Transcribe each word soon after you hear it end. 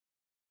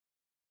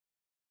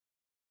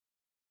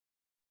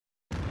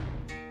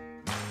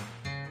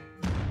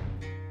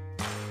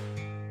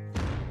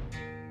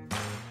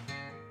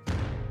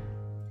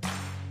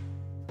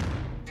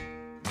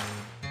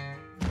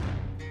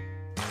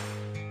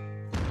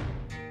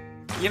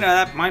You know,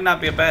 that might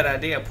not be a bad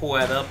idea. Pull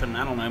that up and,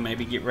 I don't know,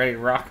 maybe get ready to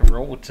rock and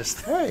roll with this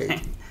thing.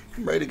 Hey,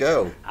 I'm ready to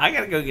go. I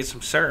gotta go get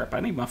some syrup. I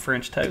need my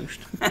French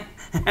toast.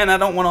 And I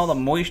don't want all the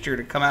moisture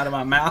to come out of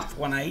my mouth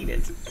when I eat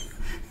it.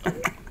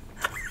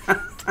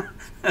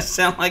 I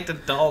sound like the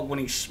dog when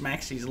he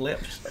smacks his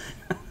lips.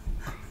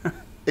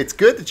 It's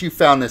good that you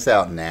found this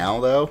out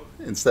now, though,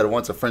 instead of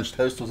once a French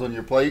toast was on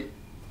your plate.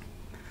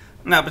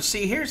 No, but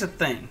see, here's the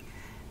thing.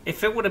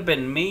 If it would have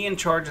been me in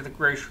charge of the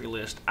grocery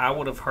list, I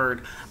would have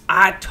heard,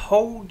 I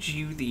told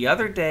you the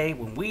other day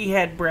when we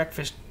had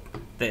breakfast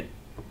that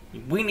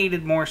we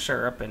needed more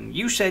syrup, and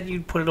you said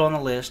you'd put it on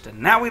the list, and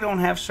now we don't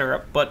have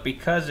syrup, but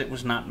because it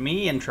was not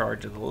me in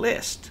charge of the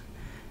list,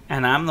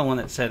 and I'm the one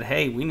that said,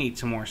 hey, we need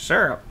some more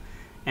syrup,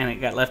 and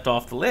it got left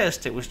off the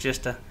list, it was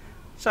just a,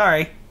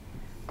 sorry,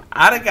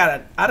 I'd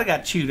have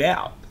got chewed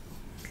out.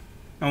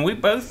 And we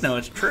both know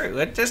it's true.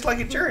 It's just like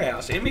at your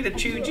house. It'd have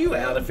chewed you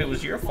out if it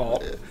was your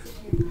fault.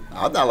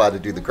 I'm not allowed to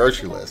do the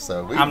grocery list,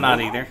 so I'm not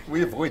either.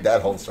 We avoid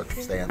that whole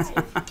circumstance.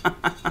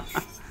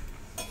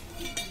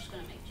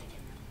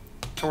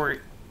 Tori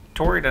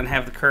doesn't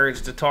have the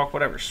courage to talk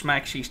whatever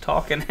smack she's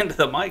talking into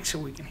the mic so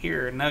we can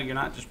hear her. No, you're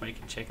not just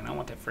making chicken. I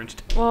want that French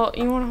toast. Well,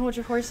 you want to hold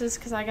your horses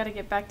because I got to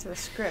get back to the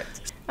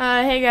script.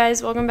 Hey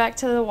guys, welcome back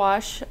to The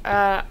Wash.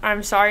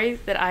 I'm sorry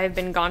that I have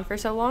been gone for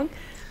so long.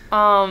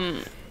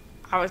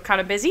 I was kind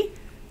of busy.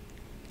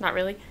 Not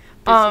really.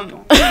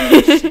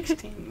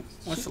 16.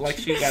 What's it like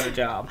she got a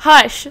job?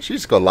 Hush.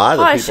 She's going to lie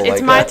to Hush, people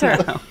it's like my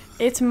that. turn.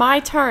 It's my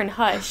turn.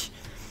 Hush.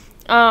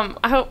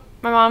 I hope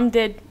my mom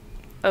did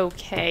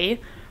okay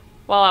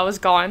while I was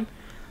gone.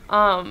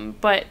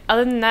 But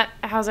other than that,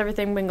 how's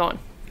everything been going?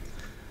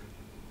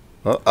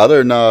 Well,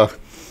 other than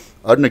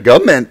the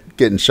government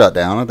getting shut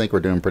down, I think we're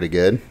doing pretty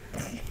good.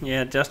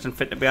 Yeah, Justin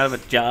fit to be out of a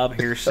job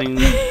here soon.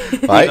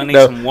 He's Right? going to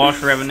need some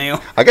wash revenue.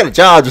 I got a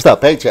job, just not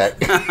a paycheck.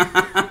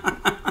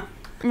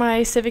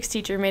 My civics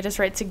teacher made us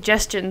write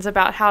suggestions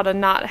about how to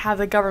not have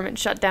the government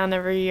shut down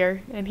every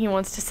year, and he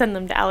wants to send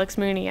them to Alex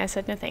Mooney. I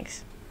said, no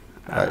thanks.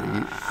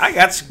 I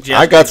got suggestions.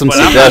 I got some but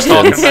I'm not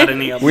talking suggestions. about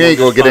any of them We ain't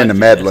going to get into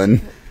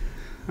meddling.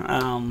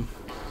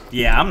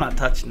 Yeah, I'm not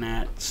touching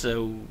that.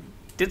 So,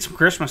 did some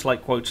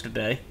Christmas-like quotes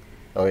today.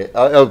 Oh, yeah.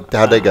 Oh,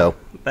 how'd they go?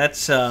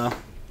 That's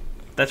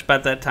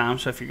about that time.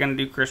 So if you're going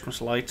to do Christmas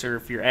lights, or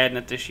if you're adding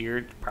it this year,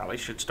 you probably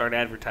should start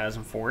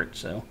advertising for it.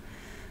 So,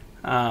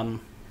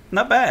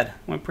 not bad.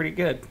 Went pretty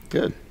good.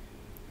 Good.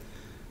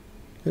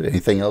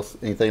 Anything else?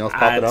 Anything else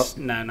popping up?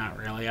 No, not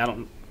really. I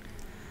don't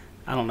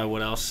know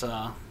what else.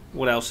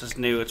 What else is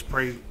new? It's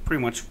pretty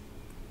much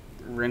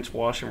rinse,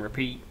 wash, and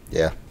repeat.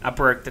 Yeah. I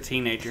broke the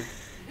teenager.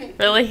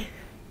 Really?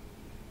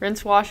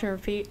 Rinse, wash, and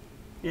repeat?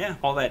 Yeah,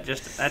 all that.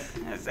 Just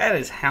that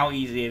is how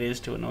easy it is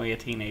to annoy a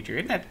teenager.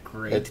 Isn't that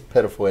great? It's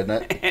pitiful, isn't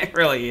it? It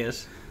really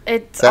is.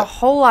 It's a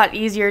whole lot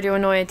easier to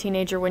annoy a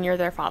teenager when you're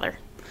their father.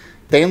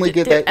 They only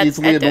get that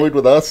easily annoyed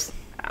with us.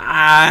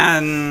 I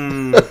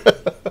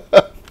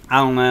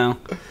don't know.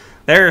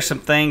 There are some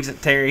things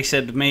that Terry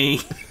said to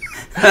me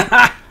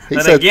that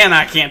again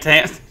I can't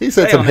tell. He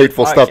said some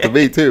hateful stuff to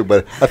me too,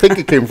 but I think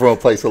it came from a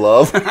place of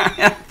love.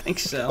 I think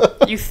so.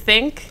 You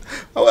think?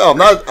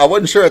 Well, I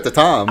wasn't sure at the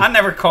time. I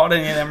never caught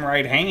any of them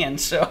right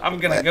hands, so I'm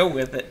gonna go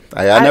with it.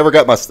 I never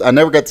got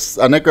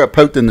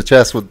poked in the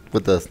chest with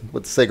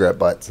the cigarette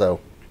butt. So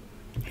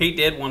he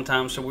did one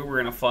time. So we were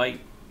in a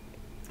fight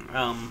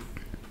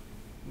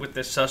with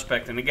this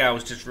suspect, and the guy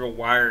was just real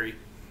wiry,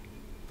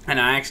 and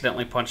I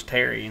accidentally punched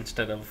Terry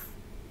instead of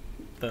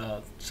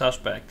the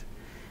suspect,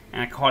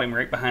 and I caught him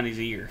right behind his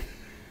ear.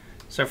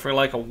 So for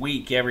like a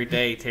week, every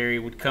day, Terry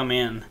would come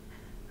in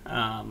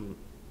and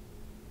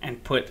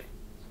put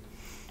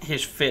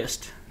his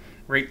fist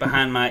right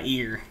behind my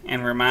ear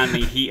and remind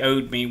me he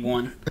owed me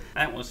one.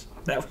 That was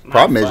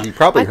problem is you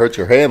probably hurt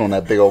your hand on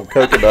that big old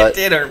coconut. It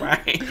did hurt my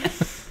hand.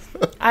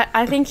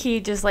 I think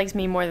he just likes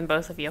me more than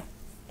both of you.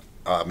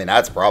 I mean,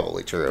 that's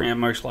probably true. Yeah,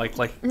 most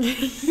likely.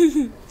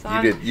 You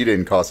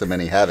didn't cause him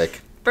any havoc.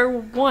 For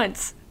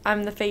once,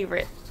 I'm the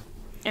favorite,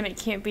 and it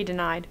can't be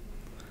denied.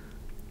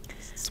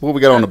 So what we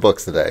got on the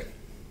books today?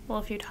 Well,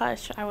 if you'd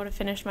hush, I would have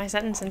finished my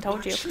sentence and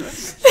told you.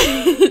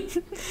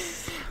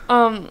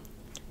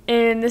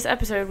 In this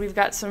episode, we've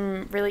got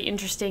some really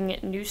interesting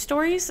news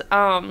stories.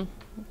 My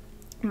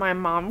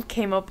mom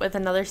came up with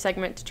another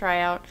segment to try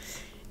out.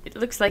 It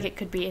looks like it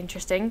could be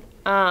interesting.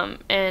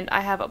 And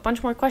I have a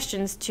bunch more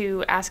questions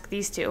to ask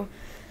these two.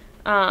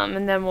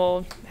 And then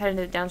we'll head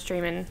into the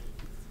downstream and...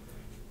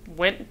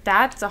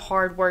 That's a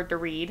hard word to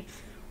read.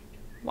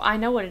 Well, I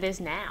know what it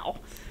is now.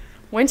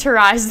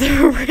 Winterize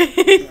the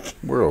rig.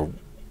 We'll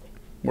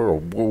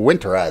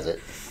winterize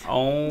it.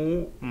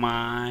 Oh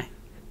my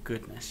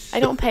goodness. I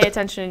don't pay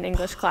attention in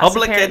English class.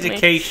 Public apparently.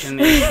 education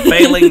is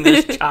failing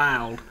this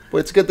child. Well,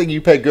 it's a good thing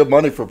you pay good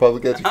money for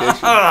public education.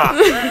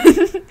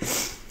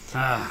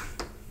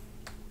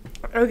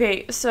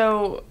 Okay,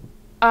 so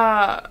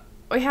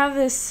we have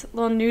this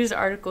little news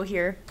article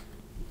here.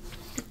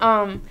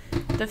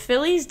 The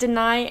Phillies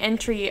deny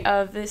entry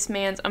of this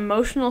man's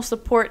emotional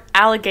support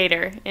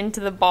alligator into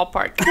the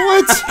ballpark.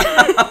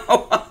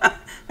 What?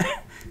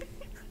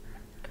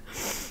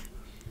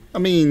 I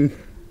mean,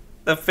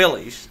 The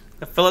Phillies.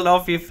 The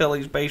Philadelphia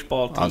Phillies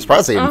baseball team. I'm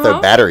surprised they didn't throw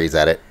batteries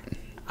at it.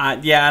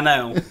 Yeah, I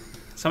know.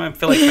 Some of them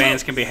Philly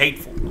fans can be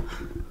hateful.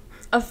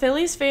 A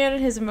Phillies fan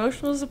and his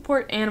emotional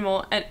support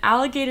animal, an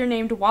alligator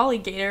named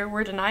Walligator,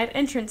 were denied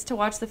entrance to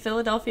watch the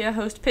Philadelphia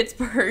host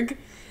Pittsburgh.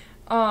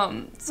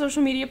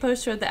 Social media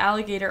posts showed the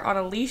alligator on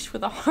a leash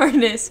with a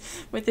harness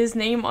with his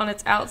name on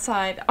its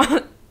outside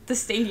on the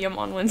stadium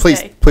on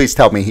Wednesday. Please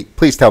tell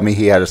me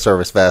he had a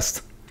service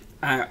vest.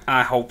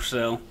 I hope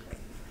so.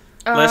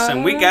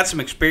 Listen, we got some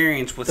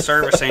experience with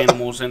service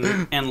animals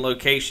and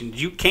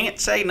locations. You can't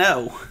say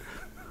no.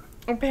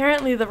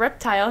 Apparently, the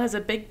reptile has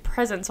a big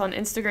presence on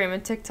Instagram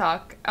and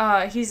TikTok.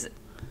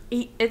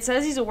 It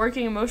says he's a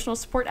working emotional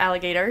support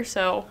alligator,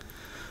 so...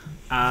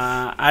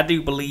 I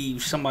do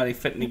believe somebody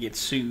fitting to get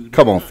sued.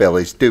 Come on,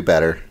 Phillies, do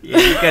better. Yeah,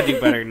 you gotta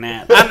do better than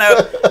that.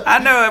 I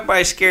know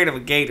everybody's scared of a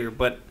gator,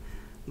 but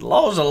the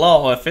law's a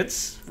law. If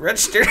it's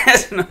registered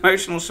as an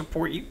emotional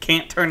support, you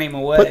can't turn him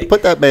away.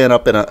 Put that man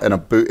up in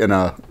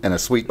a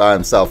suite by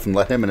himself and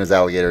let him and his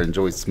alligator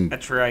enjoy some.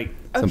 That's right.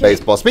 Some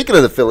baseball. Speaking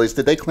of the Phillies,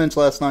 did they clinch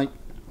last night?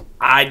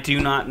 I do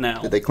not know.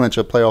 Did they clinch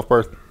a playoff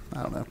berth?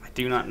 I don't know. I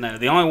do not know.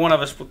 The only one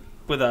of us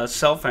with a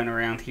cell phone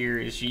around here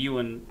is you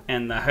and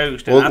the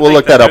host. And we'll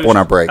look that up on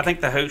our break. I think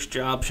the host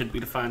job should be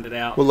to find it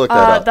out. We'll look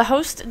that up. The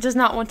host does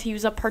not want to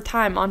use up her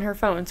time on her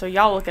phone, so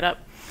y'all look it up.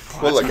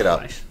 We'll look it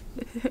up. Nice.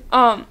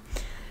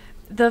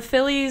 The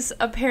Phillies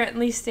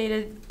apparently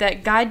stated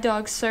that guide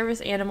dogs, service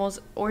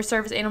animals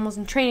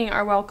in training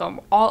are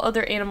welcome. All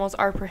other animals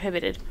are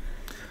prohibited.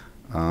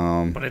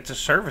 But it's a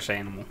service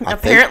animal.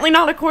 Apparently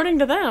not according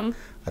to them.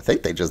 I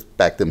think they just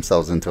backed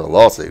themselves into a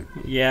lawsuit.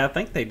 Yeah, I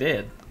think they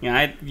did.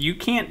 Yeah, you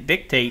can't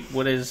dictate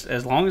what is,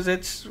 as long as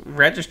it's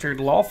registered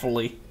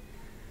lawfully.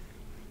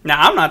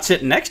 Now, I'm not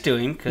sitting next to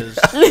him because...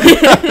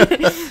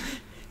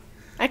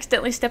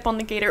 Accidentally step on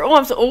the gator.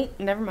 Oh,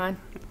 never mind.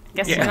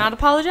 Guess you're not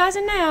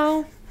apologizing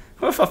now.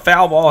 What if a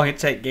foul ball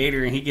hits that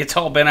gator and he gets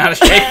all bent out of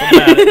shape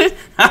about it?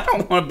 I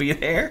don't want to be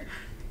there.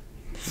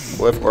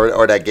 What if,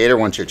 or that gator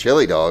wants your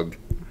chili dog.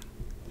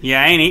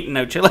 Yeah, I ain't eating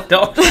no chili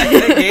dogs like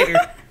that gator.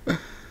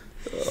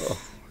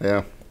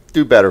 Yeah.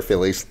 Do better,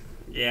 Phillies.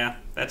 Yeah,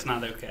 that's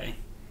not okay.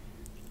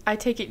 I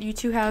take it you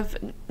two have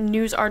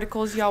news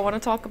articles y'all want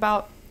to talk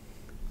about?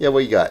 Yeah,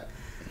 what you got?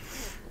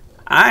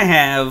 I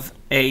have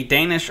a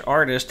Danish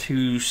artist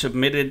who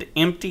submitted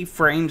empty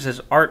frames as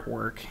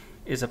artwork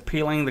is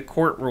appealing the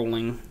court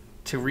ruling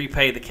to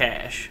repay the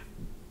cash.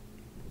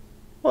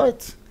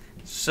 What?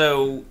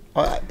 So...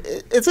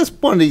 is this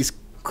one of these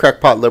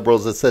crackpot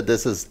liberals that said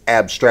this is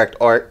abstract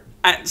art?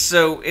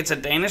 So it's a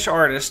Danish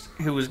artist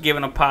who was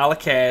given a pile of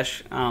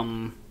cash.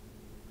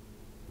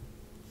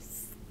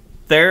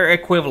 Their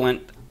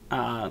equivalent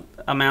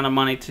amount of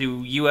money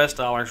to U.S.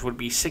 dollars would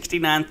be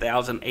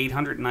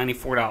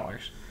 $69,894.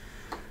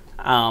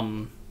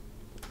 Can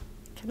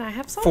I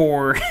have some?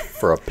 For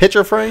a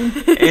picture frame?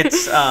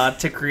 It's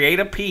to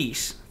create a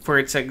piece for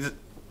its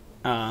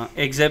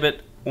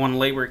exhibit on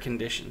labor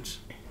conditions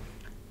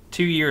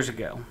 2 years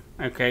ago.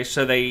 Okay,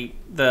 so the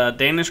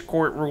Danish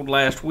court ruled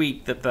last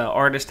week that the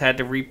artist had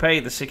to repay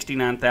the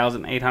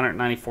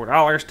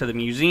 $69,894 to the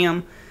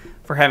museum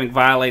for having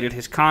violated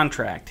his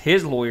contract.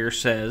 His lawyer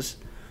says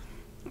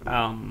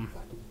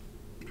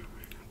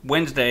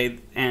Wednesday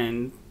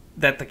and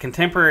that the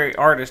contemporary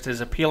artist is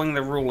appealing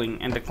the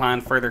ruling and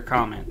declined further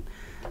comment.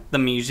 The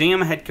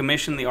museum had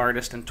commissioned the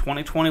artist in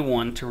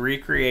 2021 to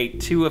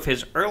recreate two of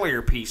his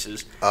earlier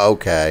pieces,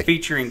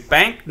 featuring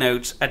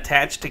banknotes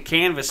attached to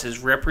canvases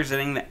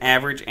representing the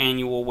average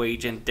annual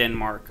wage in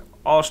Denmark,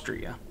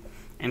 Austria.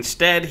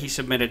 Instead, he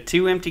submitted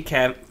two empty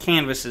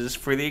canvases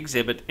for the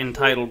exhibit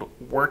entitled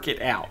 "Work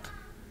It Out."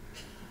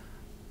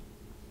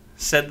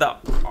 Said the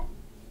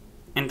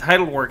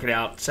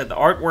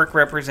artwork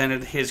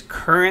represented his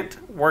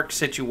current work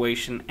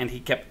situation and he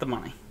kept the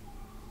money.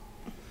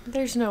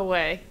 There's no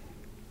way.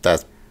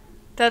 That's.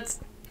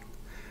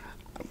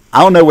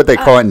 I don't know what they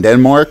call it in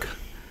Denmark,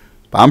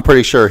 but I'm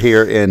pretty sure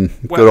here in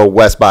good old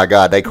West by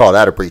God they call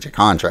that a breach of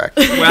contract.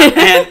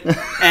 Well,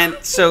 and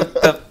so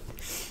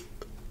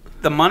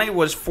the money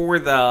was for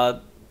the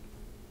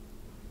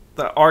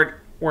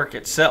artwork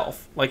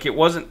itself. Like it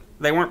wasn't.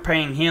 They weren't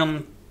paying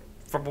him,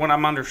 from what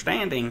I'm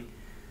understanding.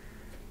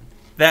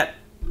 That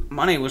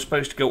money was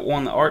supposed to go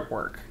on the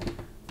artwork,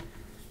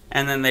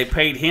 and then they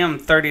paid him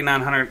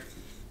 $3,900.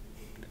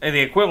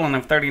 The equivalent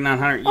of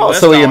 $3,900 US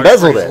so he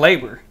embezzled for his it.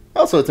 labor.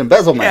 Oh, so it's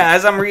embezzlement. Yeah,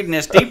 as I'm reading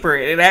this deeper,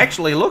 it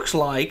actually looks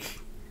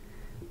like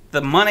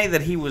the money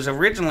that he was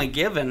originally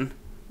given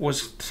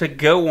was to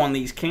go on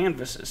these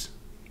canvases.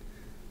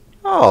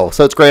 Oh,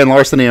 so it's grand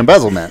larceny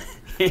embezzlement.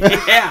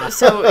 Yeah.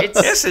 So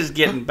this is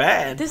getting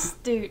bad. This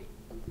dude.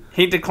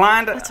 He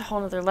declined. That's a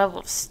whole other level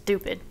of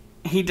stupid.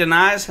 He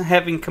denies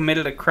having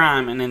committed a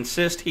crime and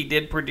insists he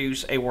did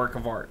produce a work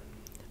of art.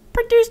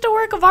 Produced a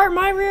work of art in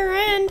my rear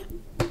end.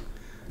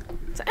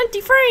 It's an empty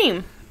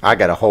frame. I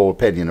got a whole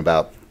opinion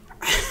about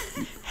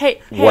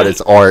hey, what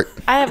is art.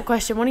 I have a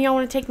question. One of y'all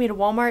want to take me to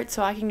Walmart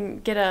so I can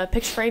get a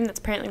picture frame that's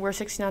apparently worth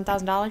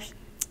 $69,000?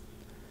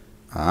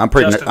 I'm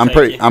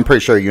pretty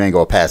sure you ain't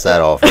gonna pass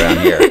that off around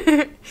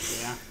here.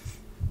 Yeah.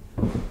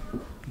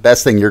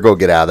 Best thing you're gonna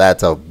get out of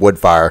that's a wood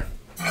fire.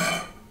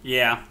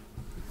 Yeah.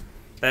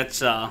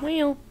 That's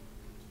Well,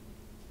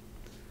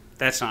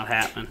 that's not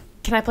happening.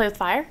 can I play with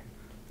fire?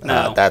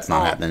 No. That's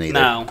not happening either.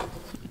 No.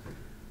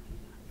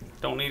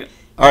 Don't need it.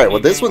 All right. Well,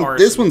 this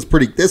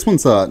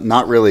one's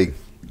not really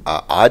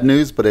odd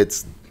news, but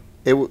it's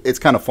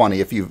kind of funny.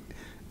 If you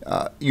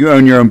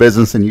own your own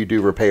business and you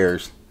do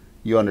repairs,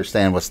 you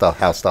understand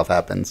how stuff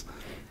happens.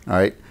 All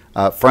right.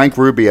 Frank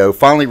Rubio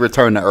finally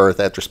returned to Earth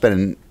after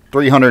spending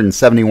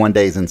 371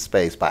 days in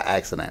space by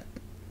accident.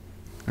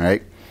 All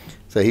right.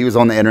 So he was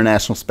on the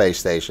International Space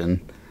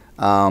Station.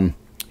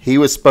 He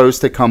was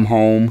supposed to come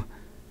home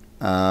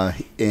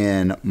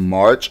in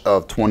March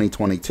of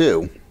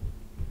 2022.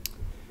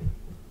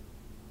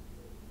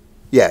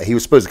 Yeah, he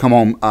was supposed to come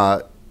home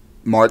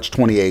March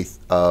 28th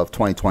of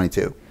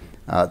 2022.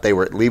 They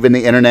were leaving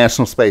the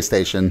International Space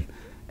Station,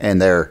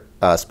 and their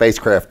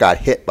spacecraft got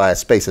hit by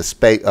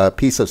a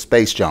piece of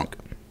space junk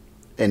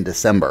in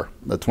December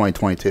of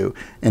 2022,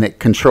 and it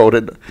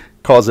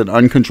caused an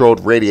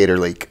uncontrolled radiator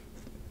leak.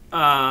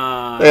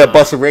 They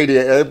bust a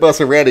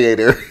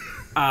radiator.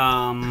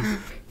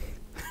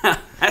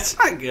 That's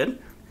not good.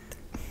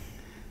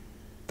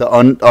 The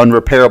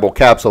unrepairable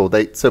capsule.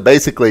 They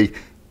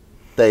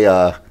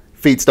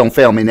feats don't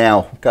fail me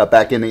now. Got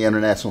back in the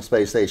International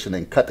Space Station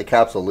and cut the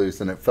capsule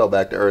loose, and it fell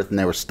back to Earth, and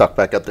they were stuck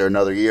back up there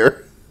another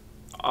year.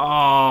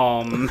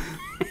 Man.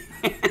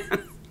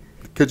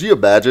 Could you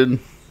imagine?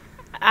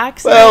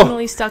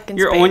 Accidentally stuck in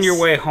You're space. on your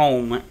way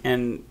home,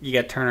 and you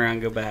got to turn around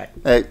and go back.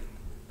 Hey,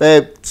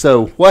 babe.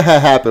 So what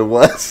had happened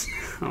was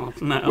Oh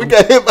no. we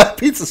got hit by a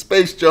piece of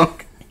space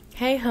junk.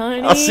 Hey, honey.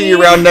 I'll see you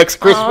around next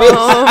Christmas.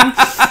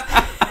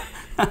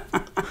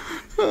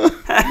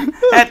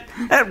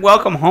 That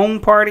welcome home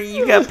party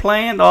you got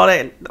planned, all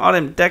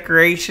them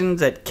decorations,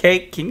 that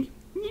cake. Can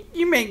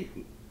you may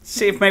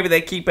see if maybe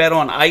they keep that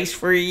on ice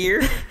for a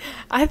year?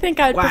 I think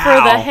I'd Wow. prefer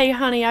the "Hey,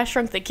 honey, I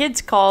shrunk the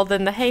kids" call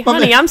than the "Hey,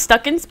 honey, I'm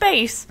stuck in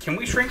space." Can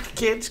we shrink the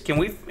kids?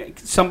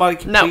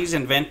 Somebody No. please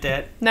invent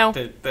that? No.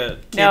 The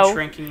kid No.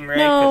 shrinking ray?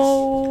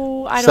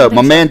 No, I don't So think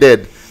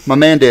my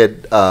man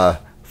did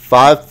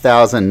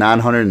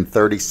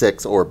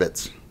 5,936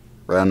 orbits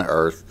around the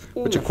Earth,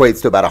 which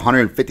equates to about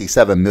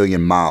 157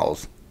 million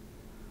miles.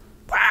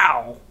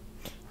 Wow.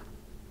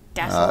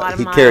 That's a lot of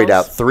He miles. carried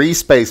out 3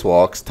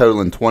 spacewalks,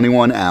 totaling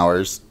 21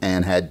 hours,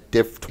 and had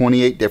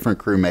 28 different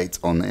crewmates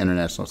on the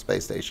International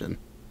Space Station.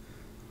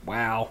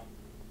 Wow.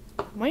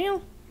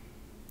 Well,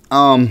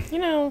 Um, you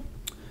know,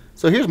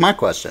 so here's my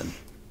question.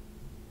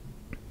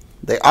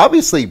 They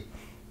obviously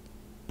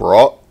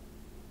brought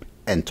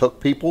and took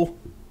people.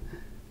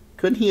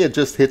 Couldn't he have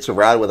just hitched a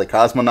ride with a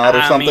cosmonaut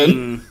or something?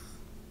 Mean,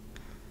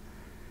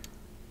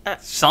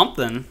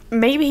 something.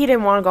 maybe he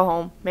didn't want to go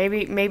home.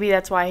 Maybe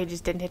that's why he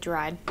just didn't hitch a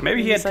ride.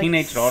 Maybe he had He's like,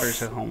 teenage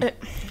daughters at home.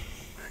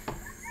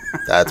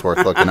 That's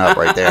worth looking up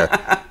right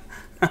there.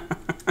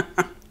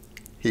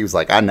 He was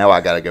like, I know I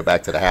got to go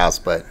back to the house,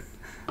 but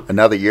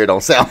another year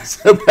don't sound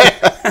so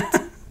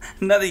bad.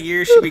 Another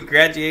year should be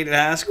graduated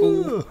high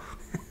school.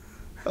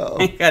 Oh.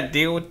 Ain't got to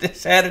deal with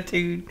this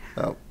attitude.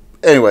 Oh.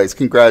 Anyways,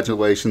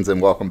 congratulations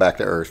and welcome back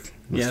to Earth,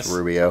 Mr. Yes.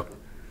 Rubio.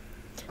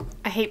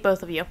 I hate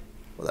both of you.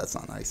 Well, that's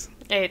not nice.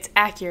 It's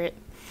accurate.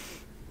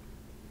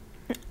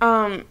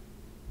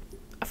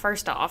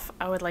 First off,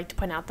 I would like to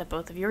point out that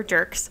both of you are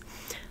jerks.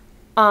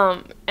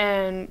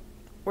 And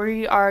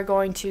we are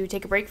going to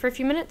take a break for a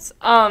few minutes.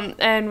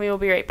 And we will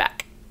be right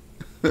back.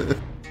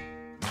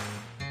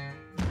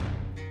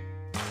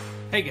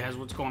 Hey guys,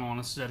 what's going on?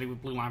 This is Eddie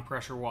with Blue Line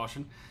Pressure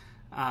Washing.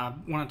 I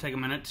want to take a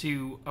minute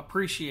to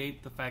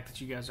appreciate the fact that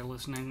you guys are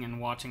listening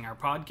and watching our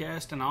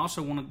podcast. And I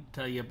also wanted to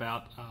tell you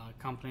about a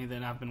company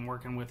that I've been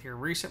working with here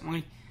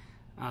recently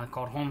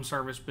called Home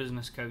Service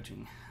Business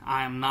Coaching.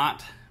 I am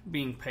not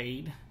being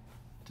paid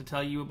to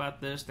tell you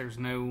about this. There's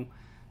no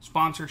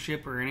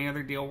sponsorship or any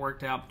other deal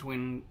worked out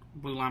between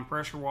Blue Line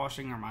Pressure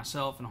Washing or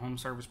myself and Home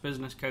Service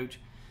Business Coach.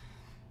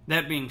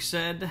 That being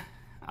said,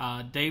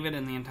 David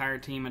and the entire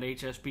team at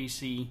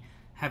HSBC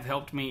have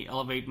helped me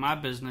elevate my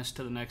business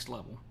to the next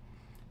level.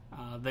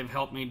 They've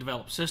helped me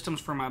develop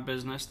systems for my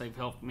business. They've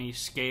helped me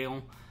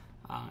scale,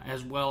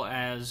 as well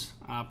as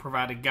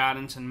provided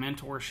guidance and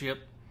mentorship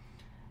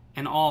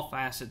in all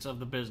facets of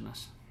the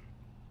business.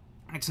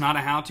 It's not a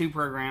how-to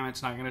program.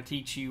 It's not going to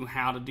teach you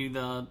how to do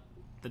the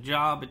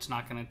job. It's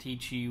not going to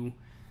teach you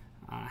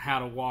how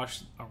to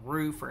wash a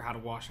roof or how to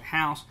wash a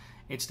house.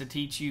 It's to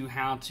teach you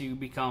how to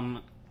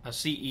become a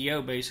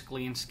CEO,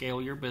 basically, and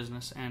scale your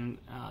business and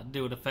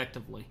do it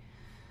effectively.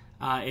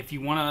 If you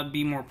want to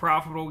be more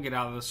profitable, get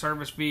out of the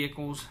service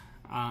vehicles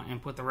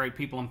and put the right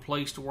people in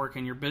place to work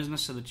in your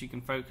business so that you can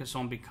focus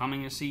on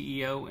becoming a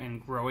CEO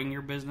and growing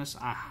your business,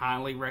 I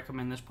highly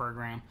recommend this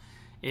program.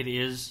 It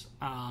is,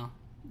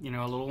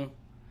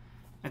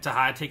 it's a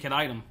high-ticket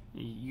item.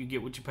 You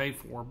get what you pay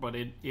for, but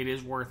it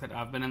is worth it.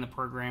 I've been in the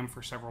program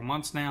for several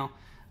months now.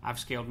 I've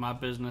scaled my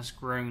business,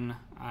 grown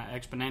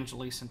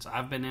exponentially since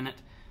I've been in it,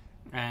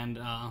 and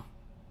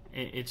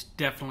it's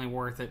definitely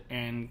worth it.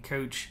 And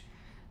Coach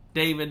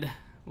David,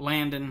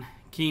 Landon,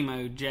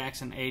 Chemo,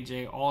 Jackson,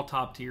 AJ, all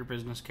top tier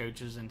business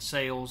coaches in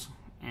sales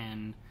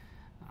and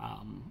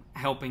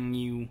helping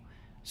you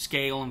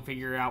scale and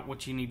figure out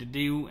what you need to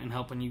do and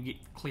helping you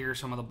clear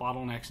some of the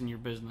bottlenecks in your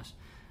business.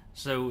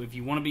 So if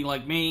you want to be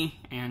like me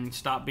and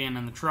stop being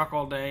in the truck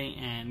all day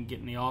and get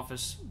in the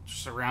office,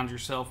 surround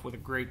yourself with a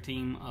great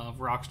team of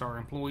rockstar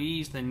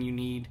employees, then you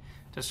need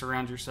to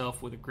surround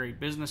yourself with a great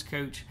business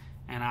coach.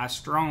 And I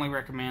strongly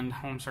recommend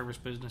Home Service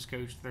Business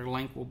Coach. Their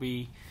link will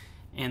be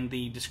in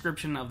the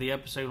description of the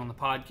episode on the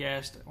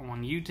podcast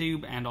on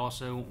YouTube and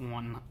also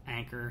on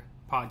Anchor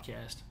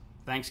Podcast.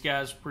 Thanks,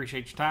 guys.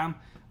 Appreciate your time.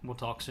 We'll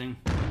talk soon.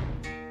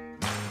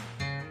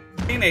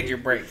 Teenager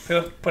break.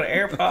 Put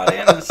an AirPod in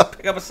and just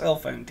pick up a cell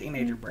phone.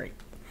 Teenager break.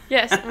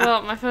 Yes,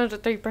 well, my phone's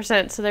at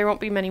 3%, so there won't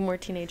be many more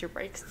teenager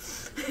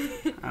breaks.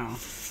 Oh,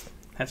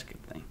 that's a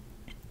good thing.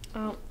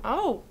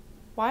 Oh,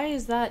 why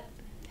is that?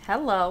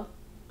 Hello.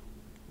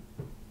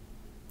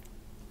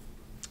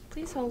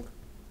 Please hold.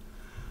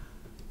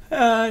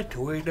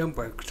 Tori done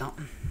broke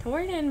something.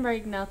 Tori didn't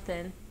break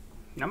nothing.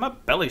 Now my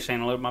belly's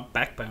saying a little my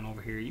backbone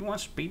over here. You want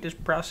to speed this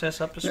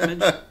process up a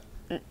smidge?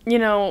 You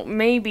know,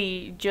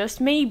 maybe,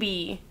 just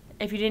maybe,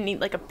 if you didn't eat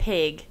like a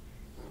pig.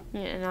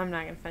 Yeah, and I'm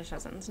not going to finish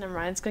that sentence. Never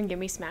mind. It's going to get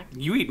me smacked.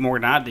 You eat more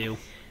than I do.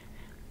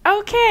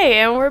 Okay,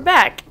 and we're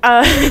back.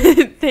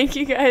 Thank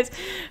you guys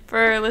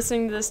for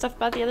listening to the stuff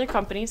about the other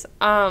companies.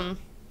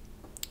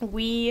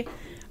 We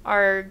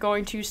are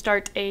going to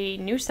start a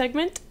new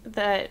segment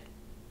that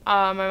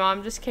my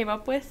mom just came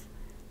up with.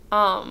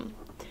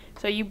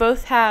 So you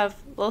both have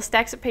little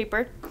stacks of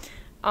paper.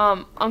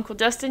 Uncle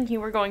Justin,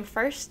 you were going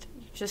first.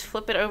 Just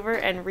flip it over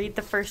and read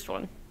the first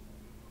one.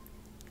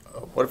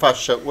 What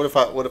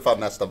if I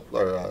messed up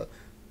or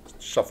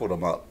shuffled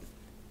them up?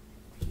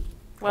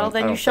 Well,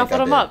 then you shuffled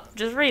them up.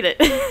 Just read it.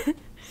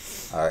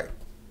 All right.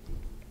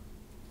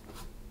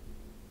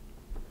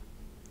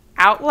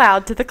 Out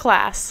loud to the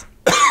class.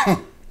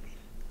 All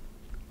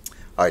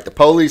right. The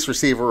police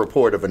receive a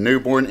report of a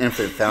newborn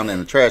infant found in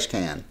a trash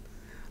can.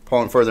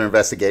 Upon further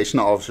investigation,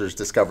 the officers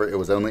discovered it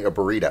was only a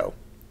burrito.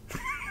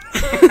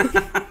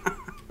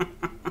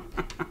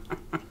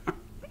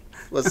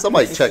 Well,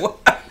 somebody check.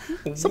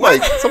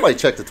 Somebody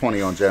check the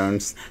 20 on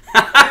Jones.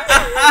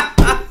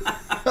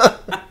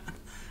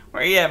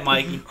 Where you at,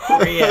 Mikey?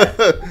 Where you at?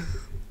 All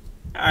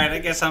right, I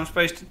guess I'm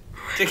supposed to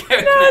go No,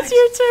 next. it's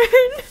your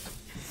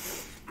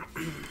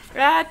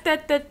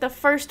turn. The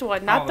first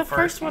one, not the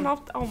first one.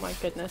 Oh my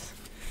goodness.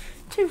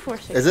 2, 4,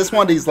 6. Is this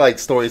one of these like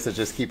stories that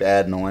just keep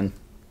adding on?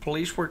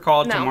 Police were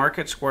called to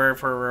Market Square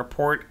for a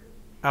report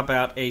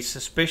about a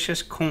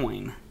suspicious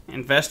coin.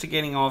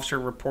 Investigating officer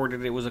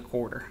reported it was a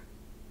quarter.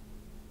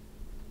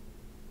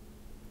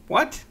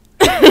 What?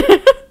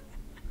 That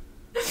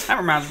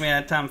reminds me of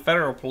that time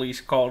federal police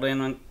called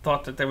in and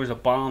thought that there was a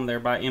bomb there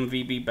by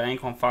MVB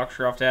Bank on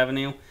Foxcroft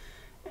Avenue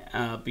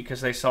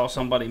because they saw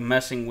somebody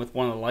messing with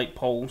one of the light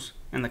poles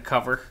and the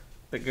cover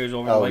that goes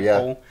over the light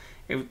pole.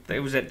 It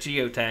was at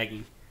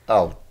geotagging.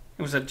 Oh.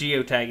 It was a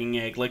geotagging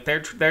egg. Like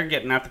they're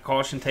getting out the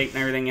caution tape and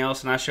everything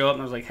else, and I show up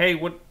and I was like, "Hey,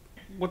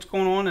 what's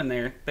going on in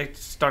there?" They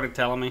started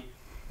telling me,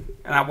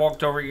 and I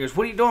walked over. He goes,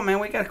 "What are you doing, man?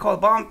 We got to call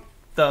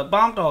the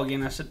bomb dog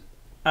in." I said,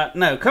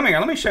 "No, come here.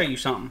 Let me show you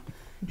something."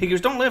 He goes,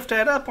 "Don't lift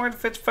that up. What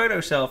if it's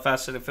photocell?" I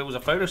said, "If it was a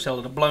photocell,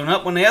 it'd have blown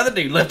up when the other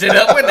dude lifted it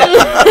up, wouldn't it?"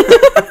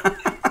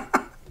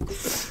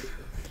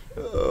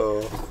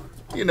 Oh,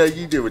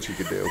 you do what you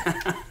can do.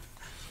 All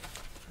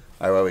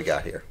right, what we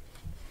got here?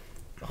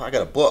 Oh, I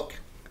got a book.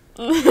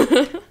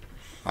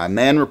 A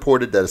man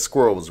reported that a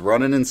squirrel was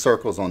running in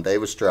circles on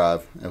Davis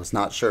Drive and was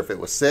not sure if it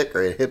was sick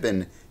or it had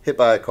been hit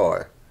by a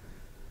car.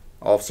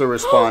 Officer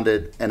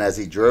responded, and as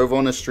he drove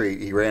on the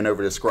street, he ran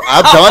over the squirrel.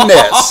 I've done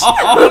this.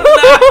 Oh,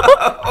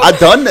 no. I've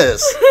done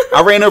this.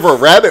 I ran over a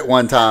rabbit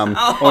one time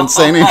on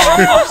St.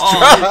 Andrews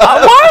Drive.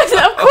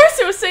 Of course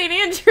it was St.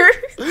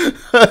 Andrews.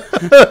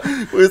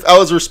 I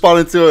was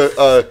responding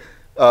to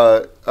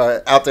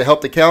out to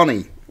help the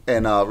county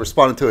and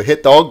responding to a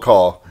hit dog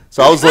call.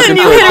 So I was looking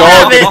for a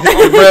dog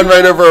and ran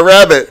right over a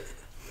rabbit.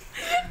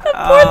 The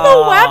poor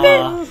little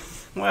rabbit.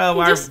 Well,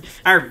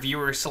 our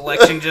viewer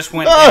selection just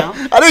went down.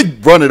 I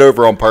didn't run it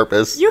over on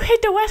purpose. You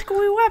hit the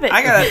Wescovy rabbit.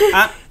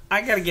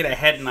 I gotta get a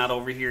head nut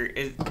over here.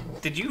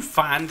 Did you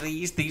find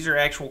these? These are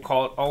actual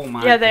calls. Oh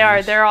my! Yeah, they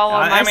are. They're all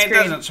on my screen.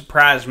 It doesn't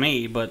surprise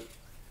me, but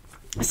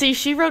see,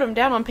 she wrote them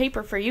down on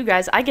paper for you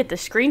guys. I get the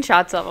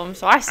screenshots of them,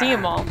 so I see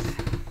them all.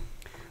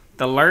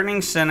 The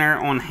Learning Center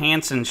on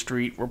Hanson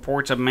Street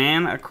reports a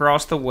man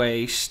across the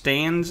way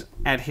stands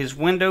at his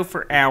window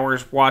for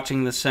hours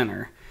watching the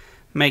center,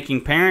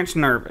 making parents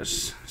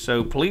nervous.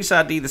 So police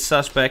ID the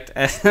suspect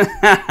as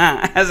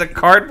a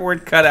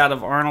cardboard cutout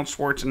of Arnold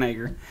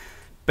Schwarzenegger.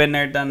 Been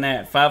there, done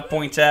that. 5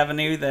 Points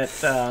Avenue,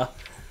 that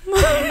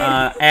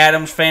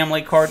Adam's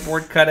family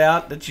cardboard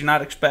cutout that you're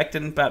not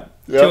expecting about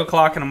 2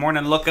 o'clock in the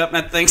morning. Look up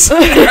and that thing's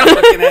there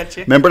looking at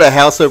you. Remember the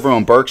house over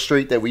on Burke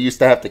Street that we used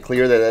to have to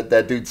clear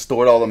that dude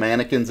stored all the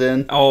mannequins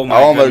in? Oh, my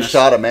I almost goodness.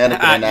 shot a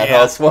mannequin in that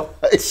house once.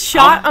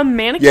 Shot a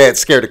mannequin? Yeah, it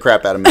scared the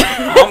crap out of me.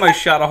 I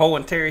almost shot a hole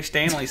in Terry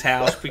Stanley's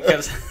house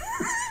because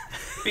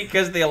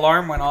the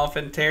alarm went off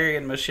and Terry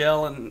and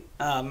Michelle and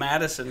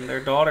Madison, their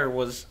daughter,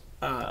 was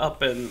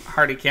up in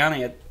Hardy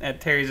County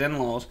at Terry's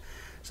in-laws.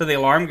 So the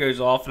alarm goes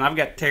off, and I've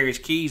got Terry's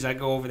keys. I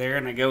go over there,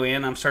 and I go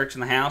in. I'm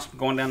searching the house. I'm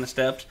going down the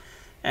steps,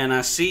 and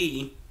I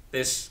see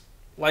this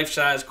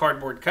life-size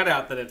cardboard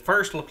cutout that at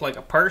first looked like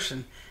a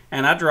person,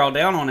 and I draw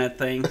down on that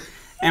thing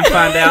and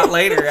find out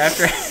later,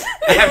 after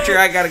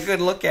I got a good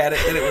look at it,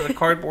 that it was a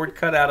cardboard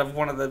cutout of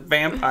one of the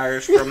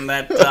vampires from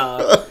that,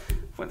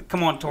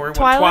 come on, Tori,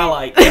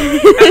 Twilight.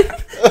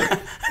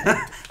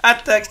 I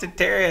texted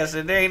Terry, I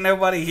said, there ain't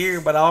nobody here,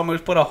 but I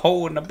almost put a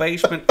hole in the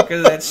basement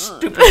because of that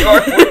stupid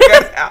cardboard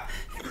cutout.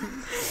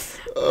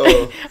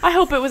 I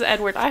hope it was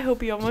Edward. I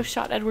hope you almost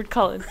shot Edward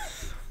Cullen.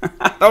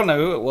 I don't know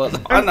who it was.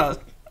 I know.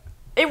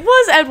 It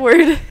was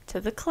Edward. To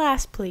the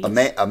class, please.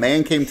 A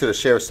man came to the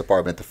sheriff's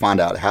department to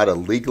find out how to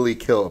legally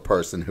kill a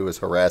person who is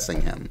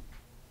harassing him.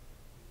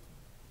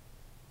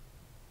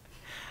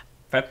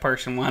 If that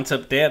person winds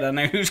up dead, I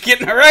know who's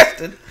getting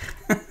arrested.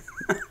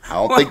 I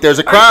don't think there's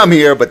a crime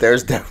here, but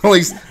there's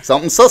definitely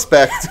something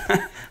suspect.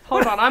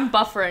 Hold on, I'm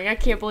buffering. I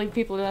can't believe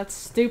people are that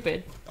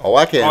stupid. Oh,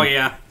 I can. Oh,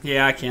 yeah.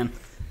 Yeah, I can.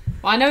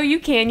 Well, I know you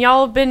can.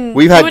 Y'all have been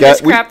We've doing had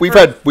this crap we've for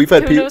had who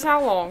people. knows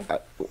how long.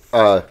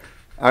 I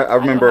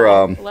remember.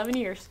 11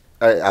 years.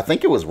 I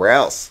think it was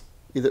Rouse,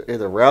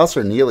 either Rouse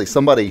or Neely.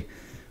 Somebody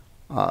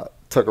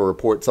took a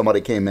report. Somebody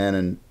came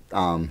in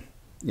and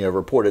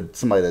reported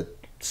somebody that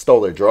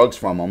stole their drugs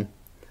from them,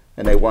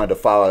 and they wanted to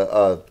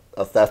file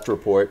a theft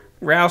report.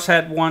 Rouse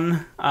had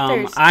one.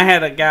 I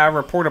had a guy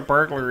report a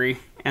burglary,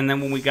 and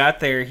then when we got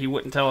there, he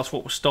wouldn't tell us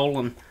what was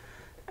stolen.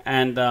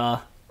 And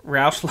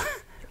Rouse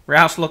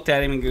looked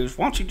at him and goes,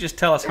 "Why don't you just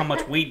tell us how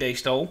much weed they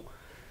stole?"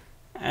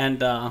 And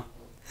the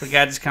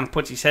guy just kind of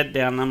puts his head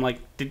down, and I'm like,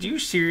 "Did you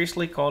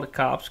seriously call the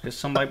cops because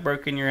somebody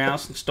broke in your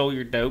house and stole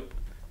your dope?"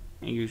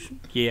 And he goes,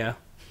 "Yeah."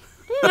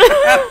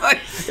 Like,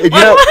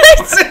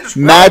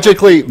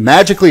 magically,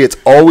 it's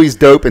always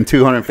dope and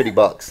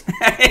 $250.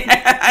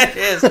 Yeah, it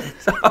is.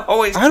 It's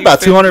always. I had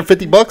about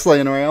 $250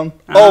 laying around.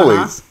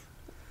 Always.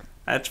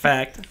 That's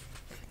fact.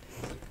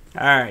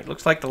 All right,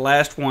 looks like the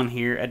last one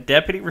here. A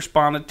deputy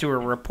responded to a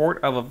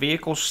report of a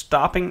vehicle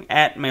stopping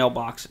at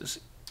mailboxes.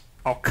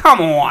 Oh,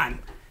 come on.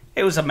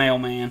 It was a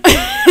mailman.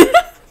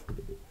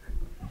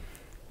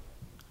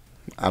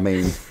 I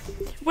mean,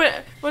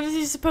 What is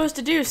he supposed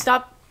to do?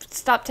 Stop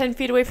 10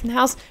 feet away from the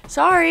house?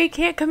 Sorry,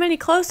 can't come any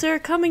closer.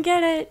 Come and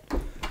get it.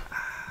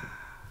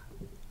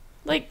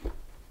 Like,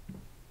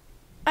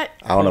 I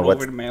don't know what.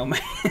 Over the mailman.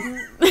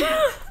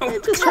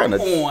 Just come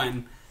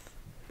on.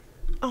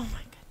 Oh my god.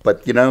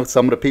 But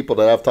some of the people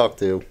that I've talked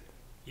to,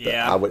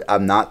 yeah,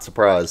 I'm not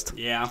surprised.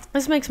 Yeah.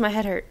 This makes my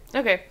head hurt.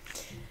 Okay.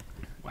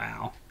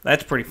 Wow,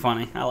 that's pretty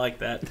funny. I like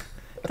that.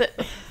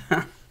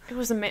 It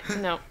was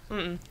no.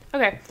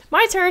 Okay,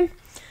 my turn.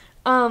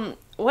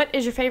 What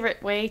is your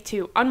favorite way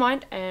to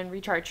unwind and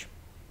recharge?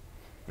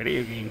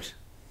 Video games.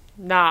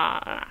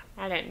 Nah,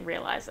 I didn't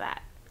realize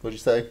that. What'd you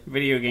say?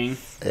 Video game.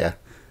 Yeah.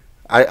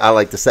 I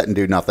like to sit and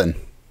do nothing.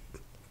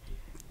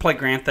 Play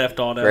Grand Theft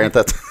Auto. Grand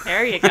Theft.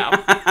 There you go.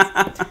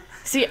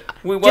 See,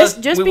 we was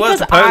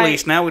the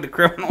police, now we're the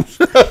criminals.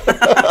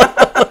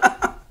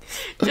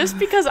 Just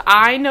because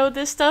I know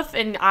this stuff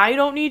and I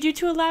don't need you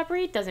to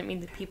elaborate doesn't mean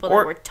the people that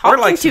we're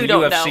talking like to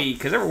don't know. UFC,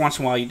 because every once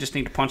in a while you just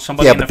need to punch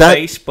somebody in the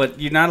face, but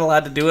you're not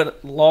allowed to do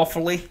it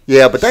lawfully.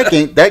 Yeah, but that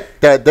game,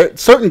 that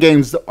certain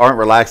games aren't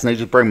relaxing. They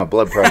just bring my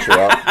blood pressure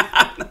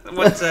up.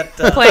 What's that?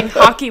 Playing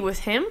hockey with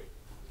him?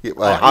 Yeah,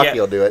 hockey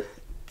will do it.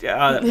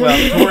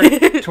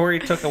 Well, Tori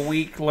took a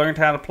week, learned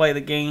how to play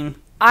the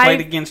game, played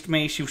against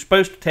me. She was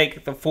supposed to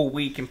take the full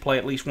week and play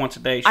at least once a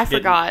day. I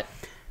forgot.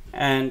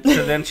 And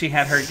so then she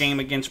had her game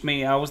against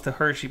me. I was the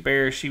Hershey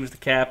Bears. She was the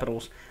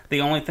Capitals. The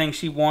only thing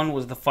she won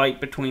was the fight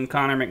between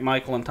Connor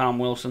McMichael and Tom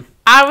Wilson.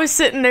 I was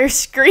sitting there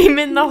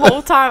screaming the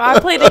whole time. I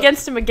played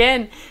against him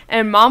again,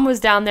 and Mom was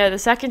down there the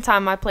second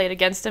time I played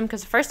against him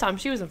because the first time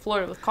she was in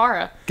Florida with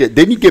Cara.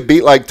 Didn't you get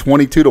beat like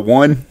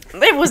 22-1?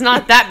 It was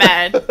not that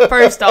bad.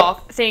 First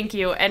off, thank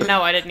you, and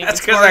no, I didn't even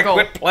score a goal.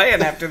 That's because I quit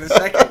playing after the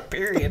second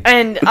period.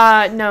 And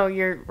no,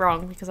 you're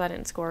wrong because I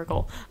didn't score a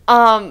goal.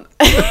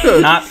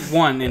 Not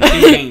one in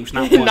 2 games.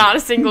 Not one. Not a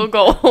single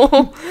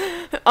goal.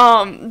 But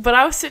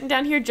I was sitting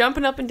down here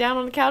jumping up and down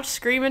on the couch,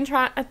 screaming,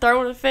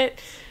 throwing a fit.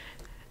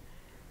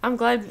 I'm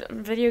glad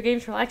video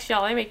games relax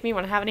y'all. They make me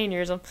want to have an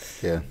aneurysm.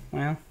 Yeah.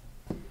 Well,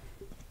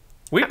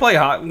 we play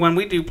when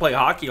we do play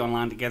hockey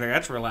online together.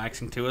 That's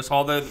relaxing to us.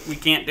 Although we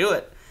can't do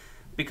it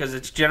because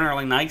it's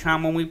generally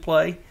nighttime when we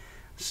play,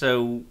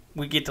 so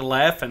we get to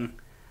laugh and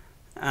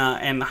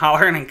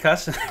hollering and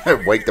cussing.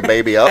 Wake the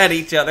baby up at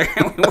each other.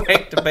 We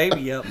wake the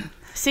baby up.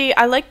 See,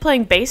 I like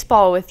playing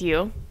baseball with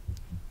you,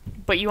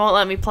 but you won't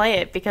let me play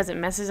it because it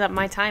messes up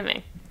my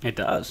timing. It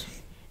does.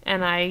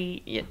 and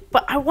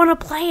but I want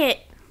to play it.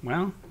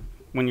 Well,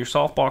 when your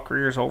softball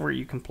career is over,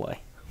 you can play.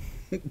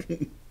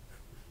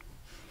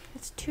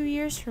 It's 2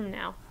 years from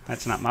now.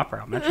 That's not my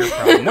problem. That's your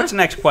problem. What's the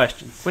next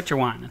question? Quit your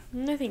whining.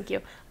 No, thank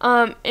you.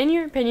 In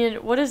your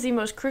opinion, what is the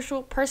most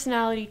crucial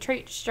personality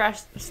trait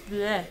slash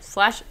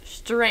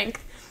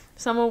strength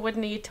someone would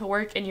need to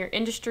work in your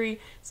industry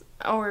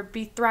or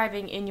be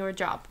thriving in your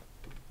job?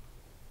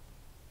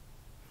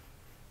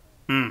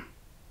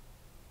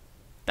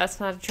 That's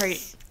not a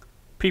trait.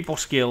 People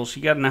skills.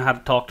 You got to know how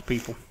to talk to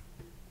people.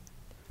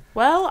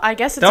 Well, I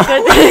guess it's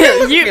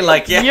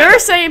good. You're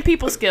saying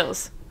people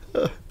skills.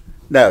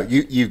 No,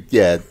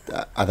 yeah,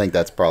 I think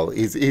that's probably,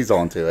 he's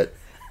onto it.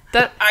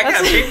 I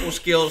got people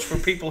skills for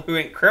people who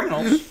ain't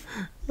criminals.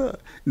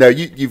 No,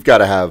 you've got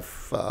to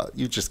have,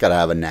 you just got to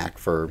have a knack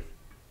for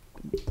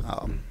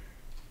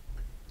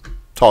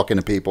talking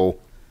to people,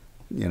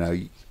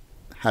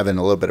 having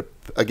a little bit of,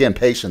 again,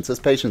 patience. This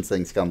patience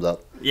thing comes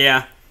up.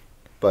 Yeah.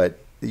 But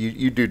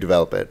you do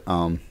develop it.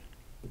 Well,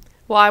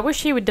 I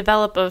wish he would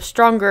develop a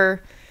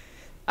stronger,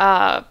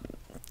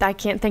 I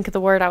can't think of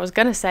the word I was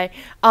going to say.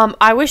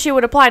 I wish it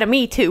would apply to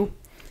me, too.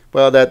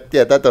 Well, that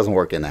doesn't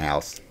work in the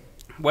house.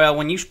 Well,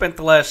 when you spent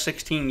the last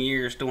 16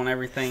 years doing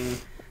everything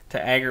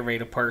to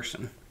aggravate a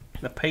person,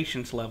 the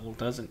patience level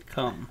doesn't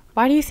come.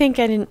 Why do you think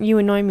you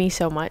annoy me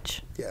so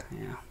much? Yeah.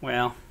 Yeah.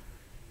 Well,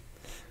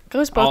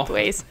 goes both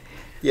ways.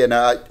 Yeah.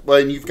 No.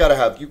 And you've got to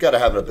have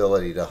an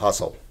ability to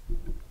hustle.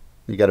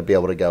 You got to be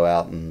able to go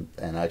out and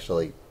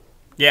actually.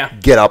 Yeah.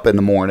 Get up in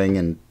the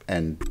morning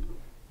and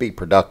be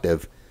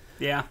productive.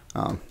 Yeah.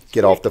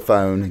 Get off the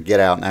phone and get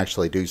out and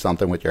actually do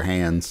something with your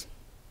hands.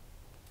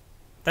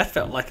 That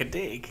felt like a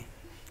dig.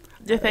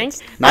 Do you think?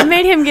 I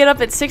made him get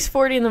up at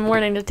 6:40 in the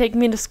morning to take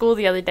me to school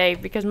the other day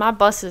because my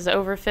bus is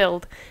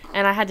overfilled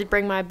and I had to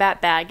bring my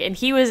bat bag. And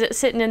he was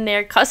sitting in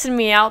there cussing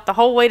me out the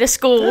whole way to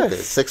school. Yeah,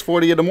 it's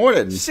 6:40 in the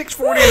morning.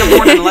 6:40 in the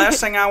morning. The last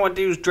thing I would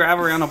do is drive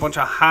around a bunch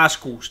of high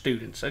school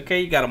students.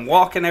 Okay, you got them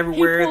walking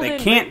everywhere. They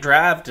can't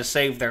drive to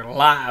save their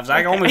lives.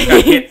 I almost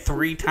got hit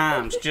 3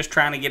 times just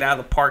trying to get out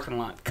of the parking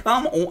lot.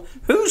 Come on,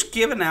 who's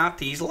giving out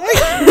these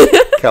licenses?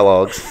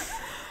 Kellogg's.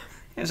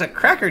 It's a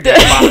Cracker Jack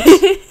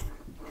box.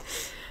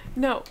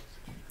 No.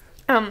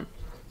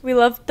 We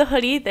loved the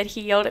hoodie that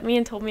he yelled at me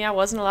and told me I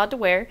wasn't allowed to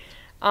wear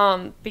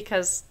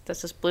because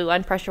this is Blue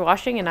Line Pressure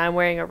Washing and I'm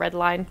wearing a Red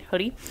Line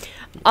hoodie.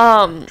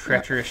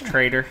 Treacherous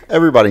traitor.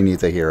 Everybody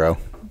needs a hero.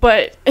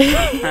 But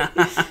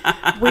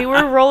we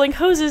were rolling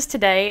hoses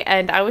today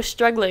and I was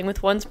struggling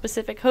with one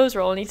specific hose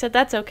roll and he said,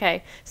 that's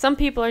okay. Some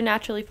people are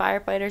naturally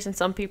firefighters and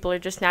some people are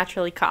just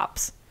naturally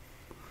cops.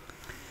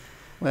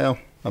 Well,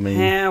 I mean...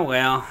 Yeah,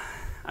 well,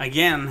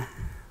 again...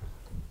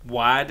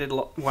 Why did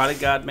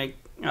God make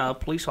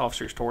police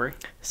officers, Tori?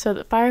 So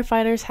that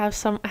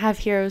firefighters have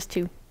heroes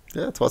too.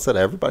 Yeah, that's what I said.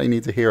 Everybody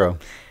needs a hero.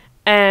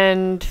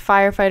 And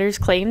firefighters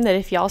claim that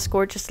if y'all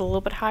scored just a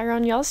little bit higher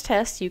on y'all's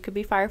test, you could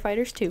be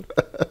firefighters too.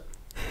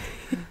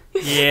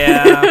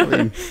 Yeah. I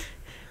mean,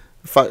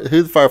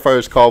 who the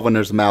firefighters call when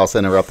there's a mouse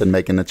interrupting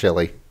making the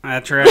chili?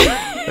 That's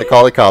right. They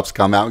call the cops,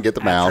 come out and get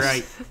the mouse.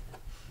 That's right.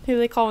 Who do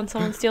they call when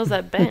someone steals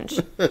that bench?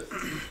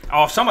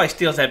 Oh, if somebody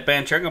steals that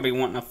bench, they're going to be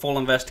wanting a full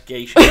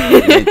investigation. You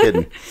ain't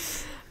kidding.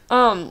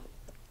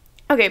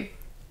 Okay.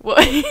 Well,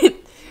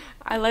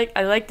 I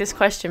like this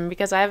question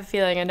because I have a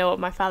feeling I know what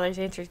my father's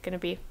answer is going to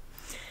be.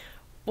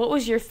 What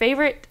was your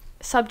favorite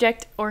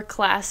subject or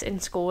class in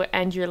school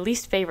and your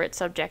least favorite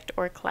subject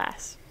or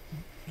class?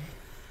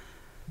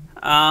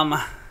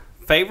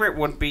 Favorite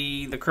would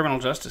be the criminal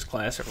justice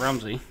class at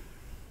Rumsey.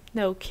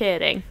 No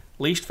kidding.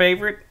 Least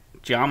favorite,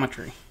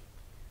 geometry.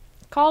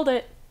 Called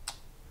it.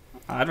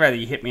 I'd rather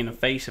you hit me in the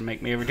face and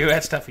make me ever do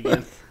that stuff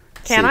again.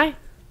 Can I?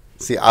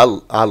 See, I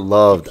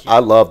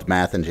loved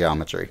math and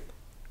geometry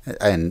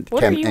and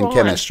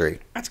chemistry.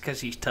 That's because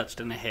he's touched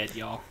in the head,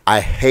 y'all. I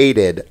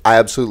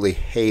absolutely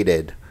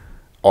hated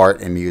art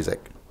and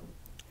music.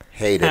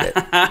 Hated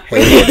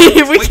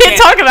it. We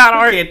can't talk about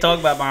art. We can't talk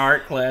about my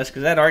art class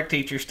because that art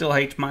teacher still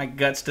hates my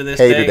guts to this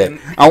Hated day. it.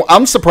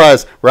 I'm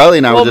surprised. Riley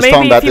and I were just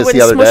talking about this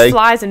the other day.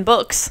 Flies in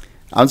books.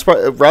 I'm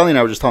surprised. Riley and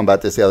I were just talking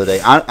about this the other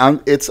day.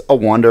 It's a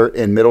wonder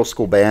in middle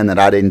school band that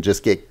I didn't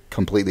just get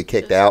completely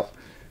kicked out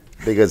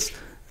because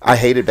I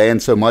hated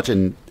band so much.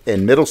 In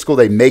middle school,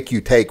 they make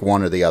you take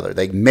one or the other.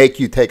 They make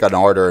you take an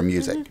art or a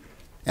music,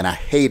 and I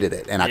hated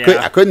it. And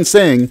I couldn't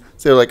sing,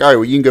 so they're like, "All right,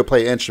 well, you can go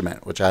play an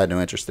instrument," which I had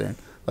no interest in.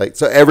 Like,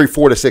 so every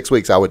 4 to 6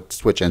 weeks, I would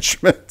switch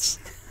instruments.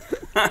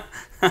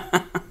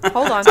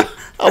 Hold on.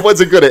 I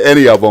wasn't good at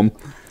any of them.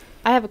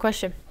 I have a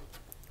question.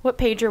 What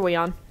page are we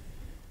on?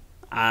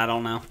 I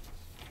don't know.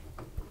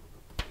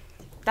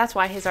 That's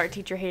why his art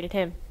teacher hated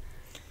him.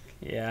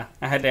 Yeah,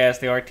 I had to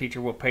ask the art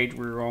teacher what page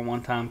we were on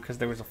one time because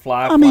there was a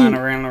fly flying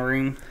around the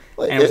room,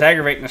 and it was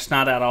aggravating the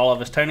snot out of all of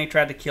us. Tony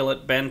tried to kill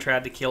it, Ben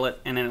tried to kill it,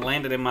 and then it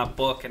landed in my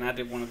book, and I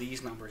did one of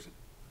these numbers.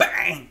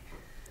 Bang!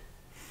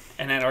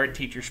 And that art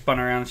teacher spun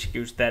around, and she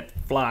goes, that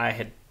fly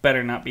had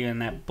better not be in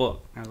that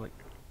book. I was like,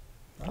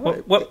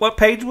 what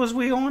page was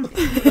we on?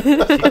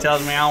 She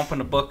tells me I opened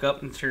the book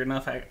up, and sure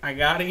enough, I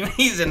got him.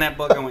 He's in that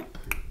book. I went,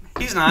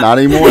 He's not. Not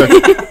anymore.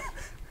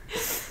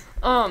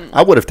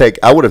 I would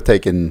have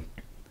taken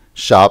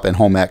shop and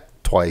home ec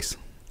twice.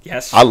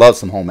 Yes. I love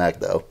some home ec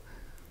though.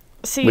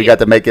 See, We got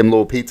to make him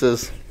little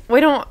pizzas. we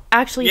don't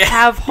actually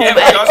have home Yeah,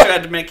 but ec. you also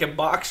had to make him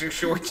boxer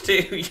shorts,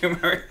 too. You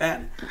remember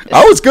that?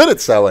 I was good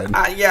at sewing.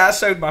 Yeah, I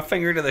sewed my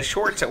finger to the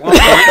shorts at one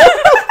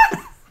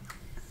point.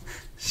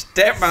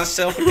 Stabbed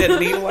myself with that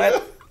needle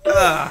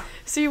at.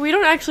 See, we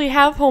don't actually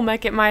have home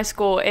ec at my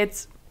school. In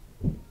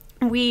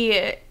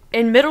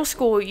middle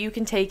school, you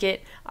can take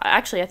it.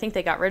 Actually, I think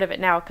they got rid of it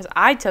now because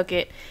I took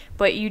it.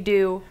 But you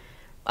do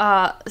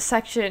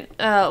section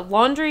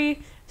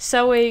laundry,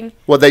 sewing.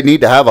 Well, they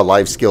need to have a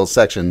life skills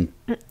section.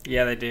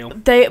 Yeah, they do.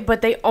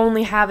 But they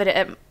only have it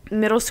at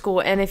middle school.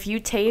 And if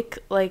you take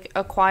like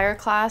a choir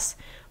class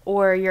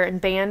or you're in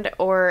band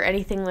or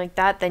anything like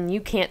that, then you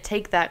can't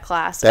take that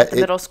class at the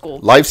middle school.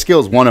 Life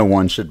Skills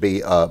 101 should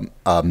be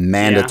a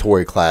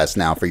mandatory class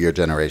now for your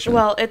generation.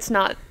 Well, it's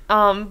not.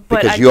 But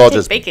because I you all take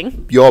just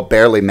baking. you all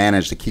barely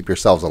manage to keep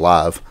yourselves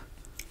alive.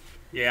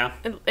 Yeah.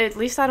 At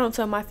least I don't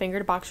sew my finger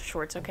to boxer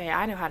shorts. Okay,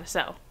 I know how to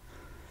sew.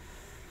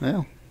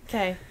 Well,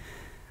 Okay.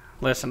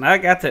 Listen, I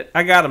got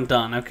them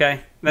done, okay?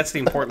 That's the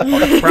important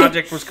part. The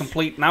project was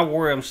complete, and I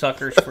wore them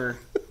suckers for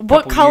a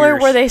What couple color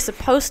years. were they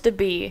supposed to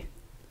be?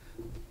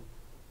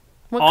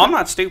 I'm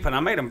not stupid. I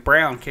made them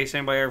brown in case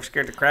anybody ever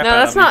scared the crap No,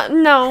 out that's of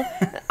me. not.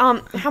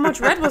 No. How much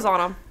red was on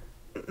them?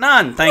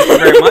 None, thank you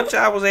very much.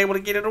 I was able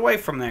to get it away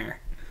from there.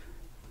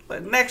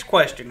 But next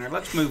question, or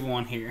let's move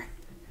on here.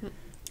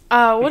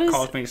 What It is?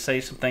 caused me to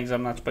say some things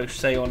I'm not supposed to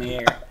say on the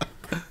air.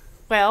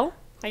 Well,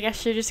 I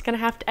guess you're just gonna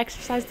have to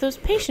exercise those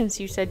patience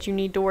you said you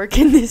need to work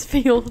in this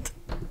field.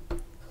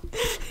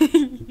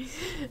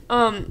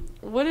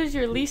 What is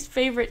your least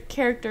favorite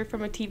character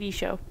from a TV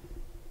show?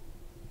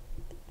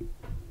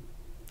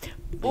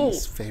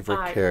 least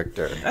favorite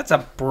character. That's a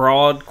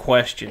broad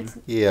question.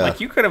 Yeah. Like,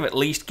 you could have at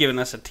least given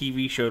us a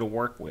TV show to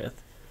work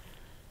with.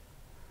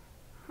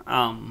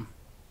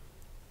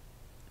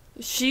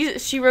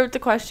 She wrote the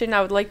question.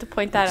 I would like to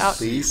point that out.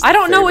 Least I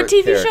don't know what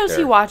TV favorite shows he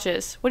character.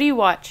 watches. What do you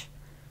watch?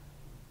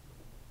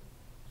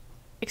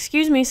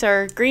 Excuse me,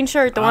 sir. Green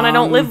shirt, the one I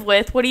don't live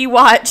with. What do you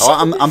watch?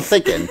 Oh, I'm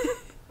thinking.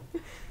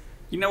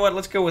 You know what?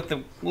 Let's go with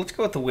the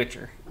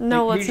Witcher.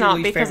 No, Who's let's your not,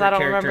 least because favorite I don't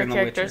character remember in The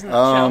characters Witcher? in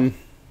the show.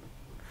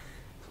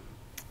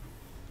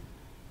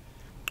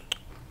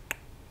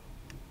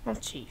 Oh,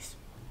 jeez.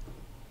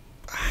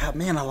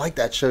 Man, I like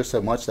that show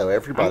so much, though. I'm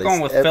Everybody's going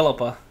with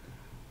Philippa.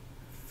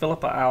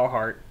 Philippa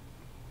Eilhart.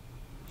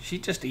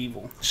 She's just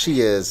evil.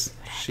 She is.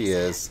 She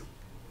is.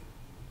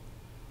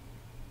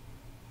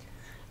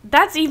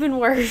 That's even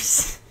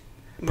worse.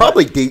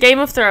 Probably deep. Game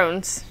of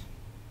Thrones.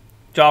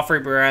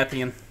 Joffrey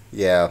Baratheon.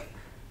 Yeah.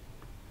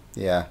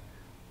 Yeah.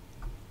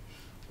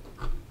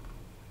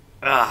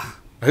 Ugh.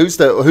 Who's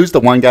the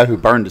one guy who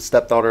burned his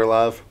stepdaughter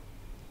alive?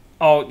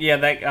 Oh, yeah,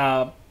 that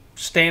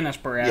Stannis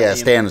Baratheon. Yeah,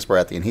 Stannis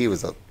Baratheon. He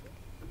was a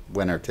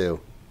winner too.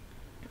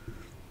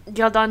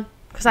 Y'all done?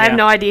 Because I have Yeah.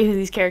 no idea who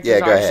these characters Yeah,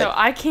 go are, ahead. so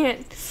I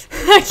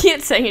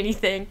can't say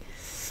anything.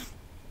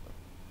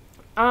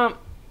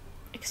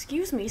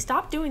 Excuse me,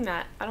 stop doing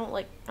that. I don't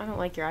like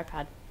your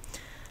iPad.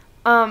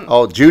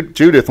 Oh,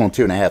 Judith on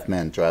 2.5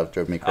 Men drove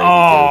me crazy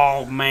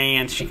Oh,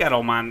 man. She got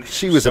all mine.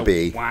 She was so a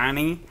bee.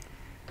 Whiny.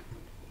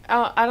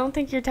 Oh, I don't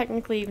think you're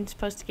technically even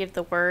supposed to give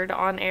the word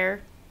on air.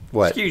 too.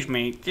 What? Excuse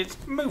me.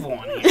 Just move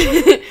on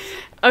here.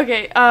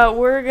 Okay,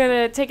 we're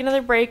gonna take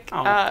another break.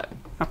 Oh.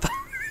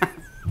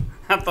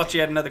 I thought you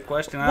had another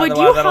question. Would Otherwise,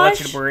 you I'd let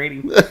you hush? to berate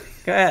him.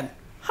 Go ahead.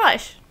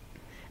 Hush.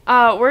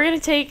 We're gonna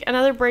take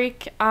another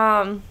break.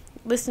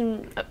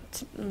 Listen.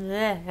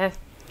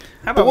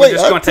 How about Wait, we're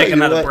just I'll going to tell take you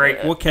another what.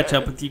 break? We'll catch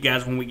up with you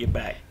guys when we get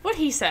back. What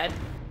he said.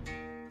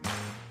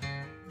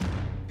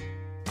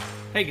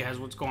 Hey guys,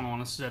 what's going on?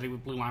 This is Eddie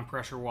with Blue Line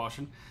Pressure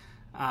Washing.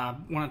 I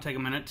want to take a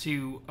minute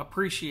to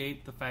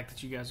appreciate the fact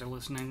that you guys are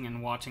listening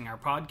and watching our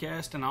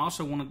podcast, and I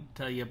also wanted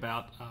to tell you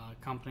about a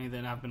company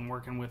that I've been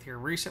working with here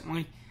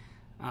recently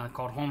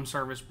called Home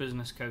Service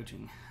Business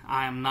Coaching.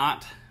 I am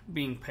not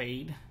being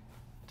paid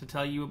to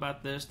tell you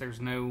about this. There's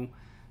no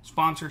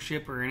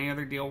sponsorship or any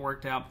other deal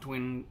worked out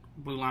between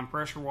Blue Line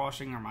Pressure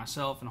Washing or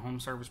myself and Home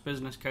Service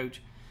Business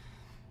Coach.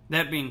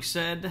 That being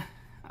said,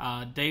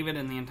 David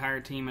and the entire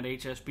team at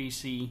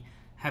HSBC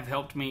have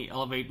helped me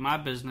elevate my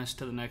business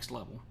to the next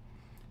level.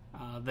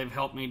 They've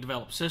helped me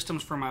develop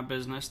systems for my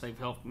business. They've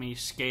helped me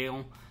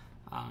scale,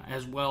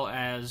 as well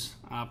as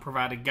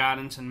provided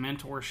guidance and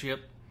mentorship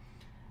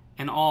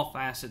in all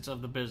facets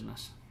of the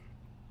business.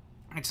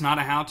 It's not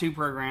a how-to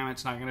program.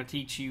 It's not going to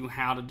teach you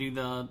how to do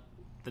the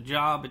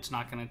job. It's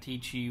not going to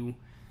teach you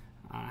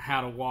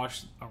how to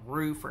wash a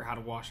roof or how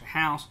to wash a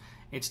house.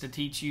 It's to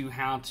teach you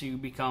how to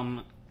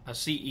become a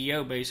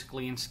CEO,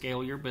 basically, and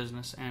scale your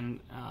business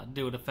and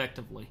do it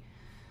effectively.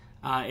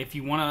 If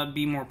you want to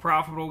be more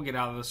profitable, get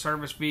out of the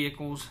service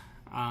vehicles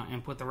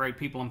and put the right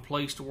people in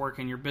place to work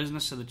in your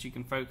business so that you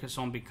can focus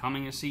on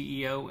becoming a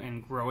CEO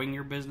and growing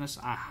your business,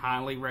 I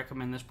highly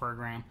recommend this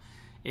program.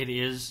 It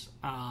is,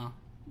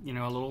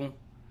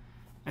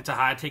 it's a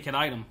high-ticket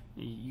item.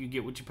 you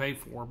get what you pay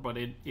for, but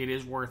it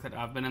is worth it.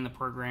 I've been in the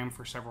program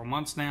for several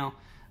months now.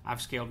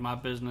 I've scaled my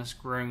business,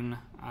 grown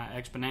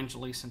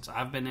exponentially since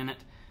I've been in it,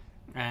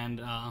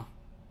 and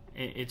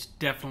it's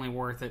definitely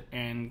worth it.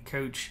 And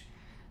Coach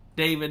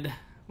David,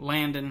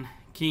 Landon,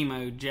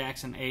 Chemo,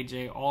 Jackson,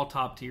 AJ, all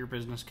top tier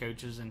business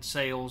coaches in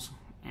sales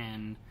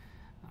and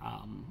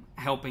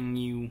helping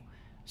you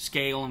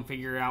scale and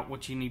figure out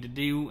what you need to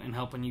do and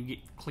helping you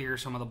clear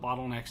some of the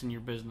bottlenecks in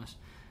your business.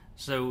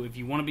 So if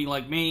you want to be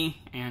like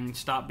me and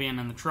stop being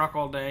in the truck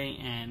all day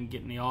and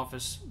get in the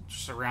office,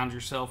 surround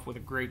yourself with a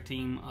great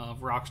team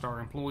of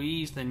rockstar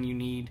employees, then you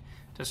need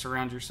to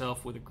surround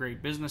yourself with a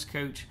great business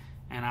coach.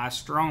 And I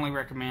strongly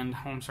recommend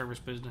Home Service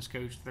Business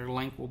Coach. Their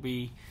link will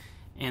be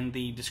in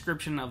the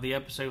description of the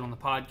episode on the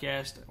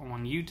podcast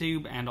on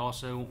YouTube and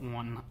also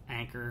on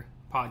Anchor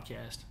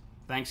Podcast.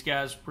 Thanks,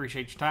 guys.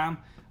 Appreciate your time.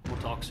 We'll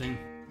talk soon.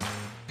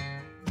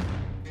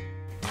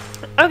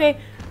 Okay.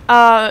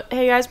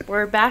 Hey guys,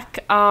 we're back.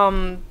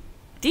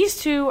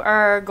 These two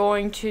are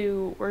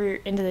we're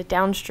into the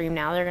downstream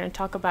now. They're going to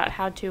talk about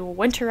how to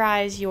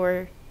winterize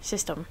your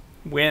system.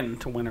 When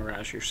to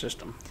winterize your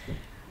system.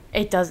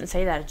 It doesn't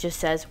say that. It just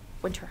says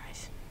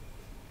winterize.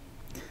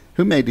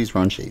 Who made these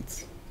run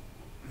sheets?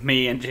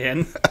 Me and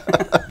Jen.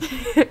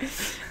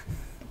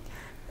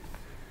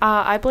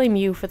 I blame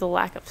you for the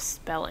lack of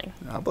spelling.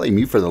 I blame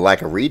you for the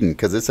lack of reading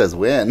because it says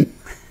when.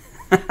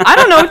 I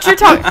don't know what you're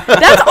talking.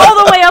 That's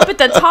all the way up at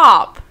the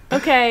top.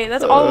 Okay,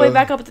 that's all the way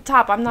back up at the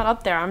top. I'm not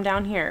up there. I'm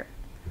down here.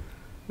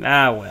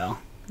 Ah, well.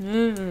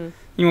 You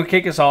want to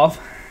kick us off?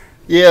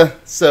 Yeah,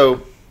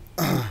 so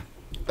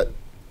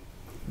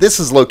this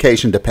is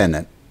location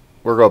dependent.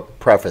 We're going to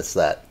preface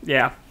that.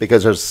 Yeah.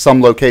 Because there's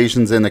some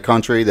locations in the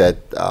country that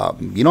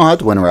you don't have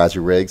to winterize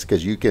your rigs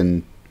because you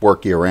can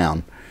work year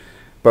round.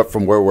 But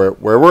from where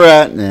we're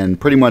at and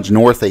pretty much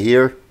north of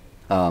here,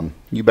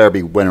 you better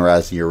be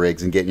winterizing your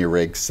rigs and getting your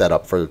rigs set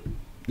up for,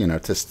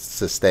 to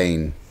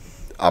sustain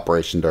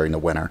operation during the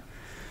winter.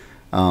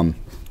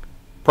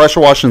 Pressure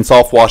washing and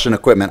soft washing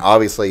equipment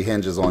obviously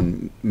hinges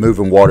on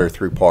moving water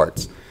through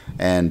parts.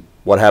 And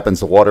what happens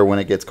to water when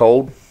it gets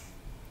cold?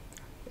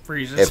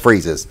 Freezes. It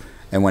freezes.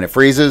 And when it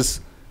freezes...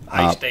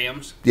 Ice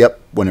dams.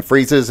 Yep. When it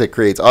freezes, it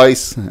creates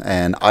ice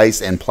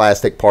and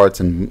plastic parts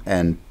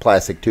and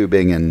plastic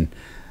tubing and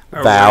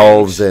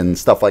valves and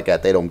stuff like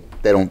that. They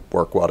don't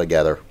work well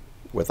together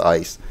with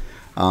ice.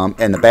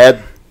 And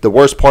the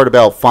worst part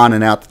about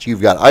finding out that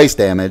you've got ice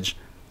damage,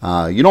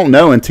 you don't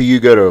know until you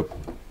go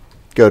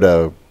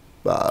to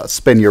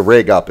spin your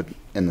rig up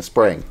in the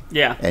spring.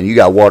 Yeah. And you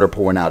got water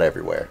pouring out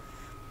everywhere.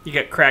 You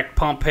got cracked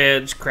pump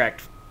heads,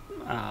 cracked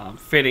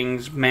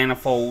fittings,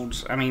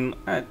 manifolds. I mean,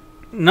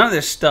 none of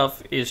this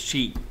stuff is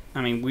cheap.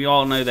 I mean, we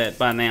all know that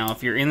by now.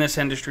 If you're in this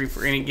industry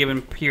for any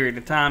given period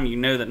of time, you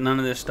know that none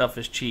of this stuff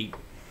is cheap.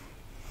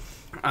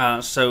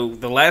 So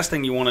the last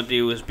thing you want to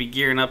do is be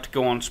gearing up to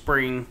go on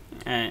spring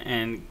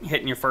and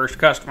hitting your first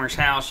customer's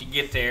house. You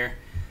get there,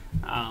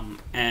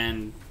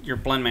 and your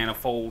blend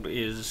manifold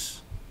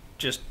is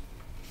just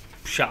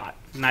shot.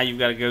 Now you've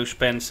got to go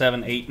spend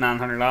 $700, $800,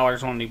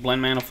 $900 on the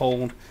blend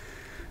manifold.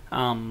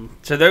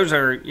 So those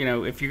are,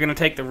 if you're going to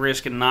take the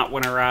risk and not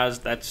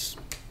winterize,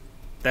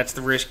 that's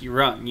the risk you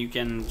run. You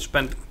can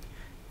spend,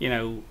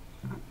 about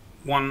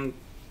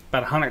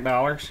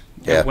 $100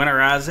 to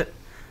winterize it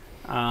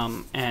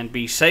and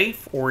be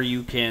safe, or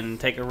you can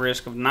take a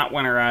risk of not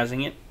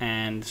winterizing it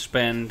and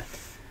spend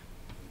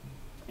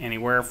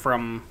anywhere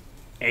from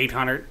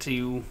 $800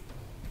 to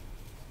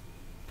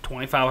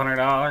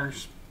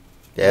 $2,500.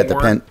 Yeah,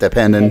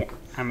 depending.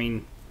 I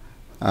mean,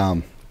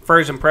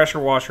 frozen pressure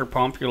washer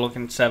pump, you're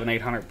looking at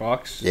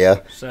 $700-800. Yeah.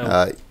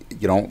 So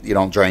you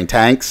don't drain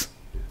tanks.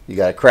 You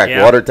got a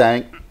cracked water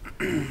tank.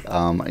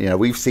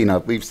 We've seen a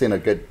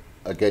good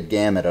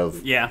gamut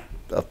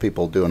of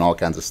people doing all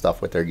kinds of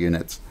stuff with their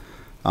units.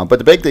 But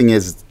the big thing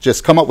is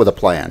just come up with a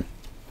plan.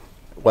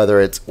 Whether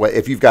it's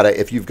if you've got a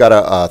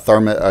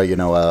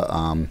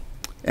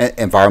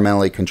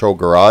environmentally controlled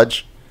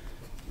garage,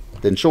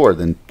 then sure,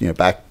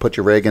 put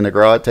your rig in the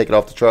garage, take it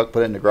off the truck,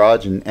 put it in the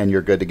garage, and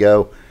you're good to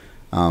go.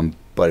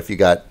 But if you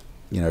got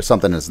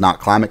something that's not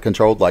climate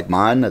controlled like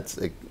mine, that's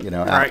out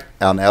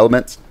in the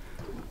elements.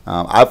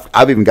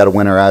 I've even got to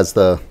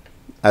winterize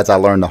as I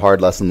learned the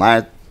hard lesson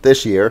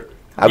this year.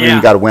 I've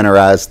even got to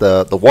winterize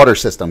the water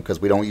system because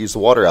we don't use the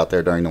water out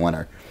there during the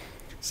winter.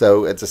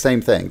 So it's the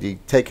same thing. You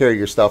take care of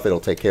your stuff, it'll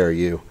take care of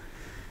you.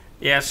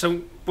 Yeah.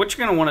 So what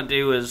you're going to want to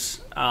do is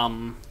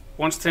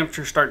once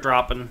temperatures start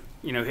dropping,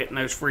 hitting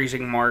those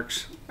freezing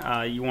marks,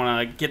 you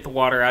want to get the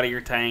water out of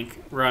your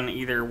tank, run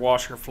either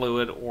washer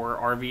fluid or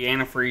RV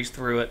antifreeze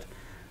through it.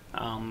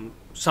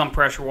 Some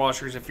pressure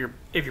washers, if your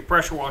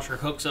pressure washer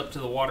hooks up to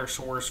the water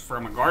source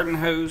from a garden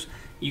hose,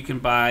 you can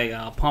buy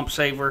a pump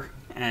saver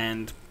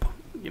and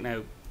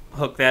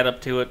hook that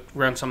up to it,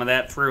 run some of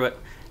that through it,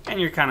 and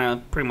you're kind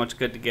of pretty much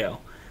good to go.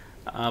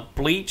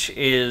 Bleach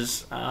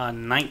is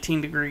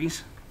 19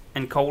 degrees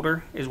and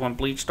colder is when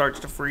bleach starts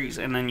to freeze,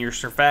 and then your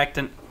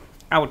surfactant,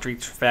 I would treat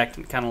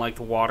surfactant kind of like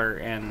the water,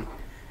 and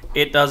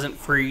it doesn't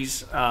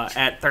freeze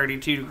at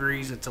 32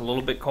 degrees. It's a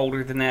little bit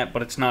colder than that,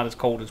 but it's not as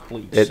cold as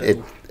bleach.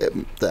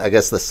 I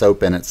guess the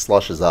soap in it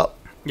slushes up.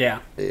 Yeah.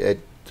 It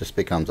just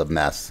becomes a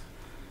mess.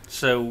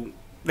 So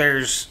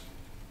there's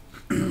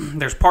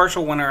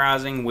partial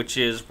winterizing, which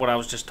is what I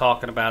was just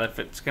talking about. If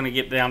it's going to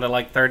get down to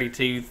like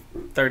 32,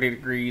 30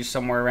 degrees,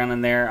 somewhere around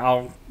in there,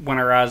 I'll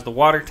winterize the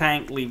water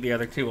tank, leave the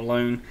other two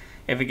alone.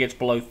 If it gets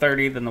below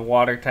 30, then the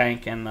water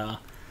tank and the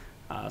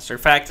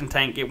surfactant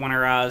tank get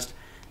winterized.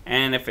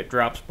 And if it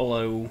drops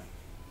below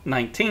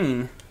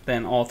 19,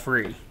 then all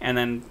three. And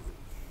then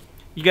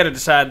you got to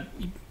decide,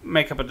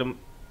 make up a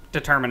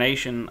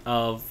determination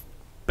of,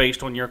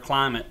 based on your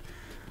climate,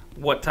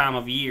 what time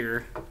of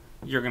year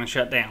you're going to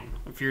shut down.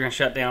 If you're going to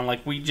shut down,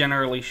 like we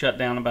generally shut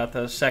down about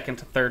the second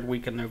to third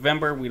week of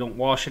November. We don't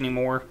wash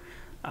anymore.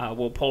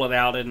 We'll pull it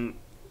out in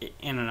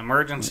an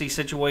emergency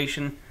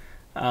situation.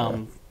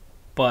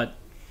 But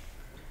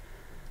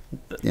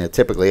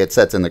typically it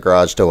sets in the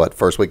garage till what,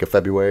 first week of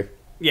February?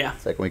 Yeah.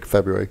 Second week of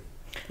February.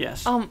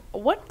 Yes.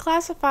 What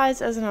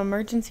classifies as an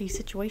emergency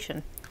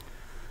situation?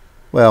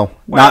 Well,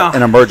 not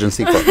an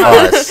emergency for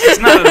us. It's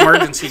not an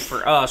emergency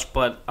for us,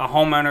 but a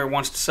homeowner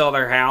wants to sell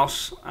their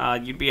house.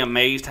 You'd be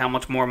amazed how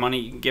much more money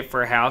you can get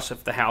for a house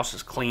if the house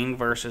is clean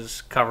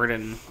versus covered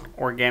in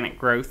organic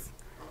growth.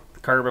 The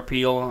curb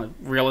appeal,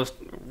 real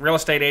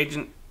estate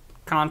agent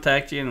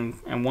contact you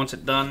and wants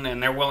it done,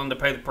 and they're willing to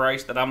pay the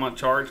price that I'm going to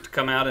charge to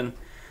come out in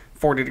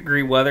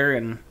 40-degree weather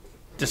in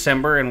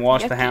December and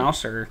wash the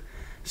house, or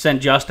send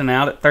Justin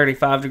out at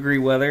 35-degree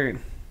weather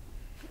and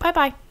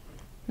bye-bye.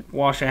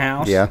 Wash a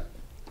house. Yeah.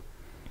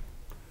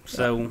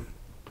 So,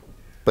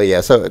 but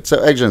yeah, so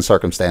exigent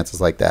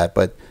circumstances like that,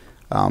 but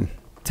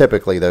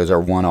typically those are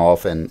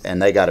one-off, and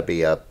they got to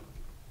be a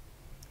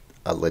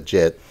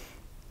legit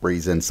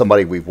reason.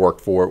 Somebody we've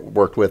worked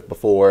with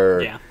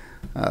before. Yeah.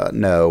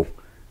 No,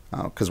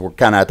 because we're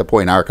kind of at the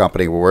point in our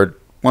company where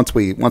once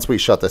we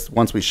shut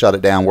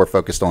it down, we're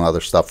focused on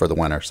other stuff for the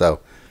winter.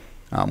 So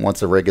once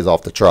the rig is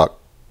off the truck,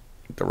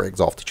 the rig's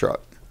off the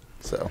truck.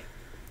 So,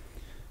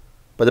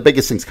 but the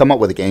biggest thing's come up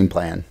with a game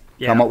plan.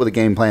 Yeah. Come up with a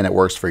game plan that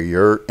works for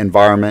your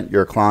environment,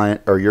 your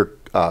client, or your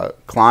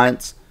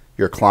clients,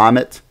 your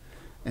climate,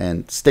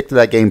 and stick to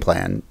that game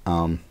plan.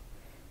 Have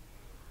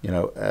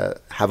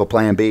a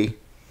plan B.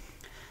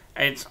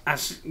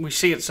 We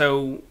see it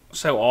so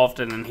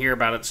often and hear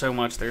about it so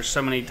much. There's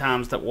so many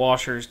times that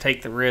washers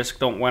take the risk,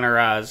 don't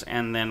winterize,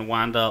 and then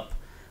wind up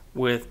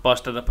with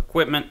busted up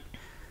equipment.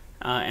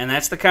 And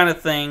that's the kind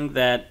of thing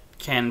that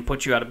can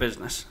put you out of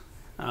business.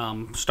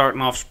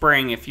 Starting off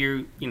spring, if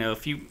you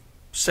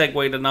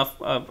segued enough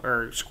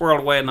or squirreled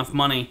away enough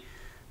money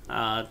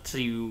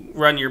to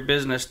run your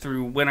business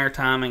through winter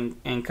time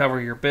and cover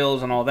your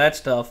bills and all that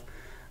stuff,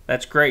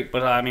 that's great.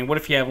 But I mean, what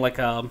if you have like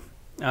a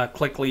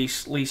quick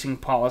leasing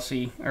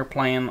policy or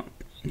plan,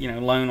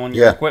 loan on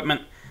your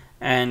equipment,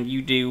 and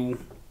you do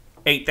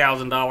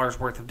 $8,000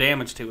 worth of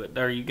damage to it?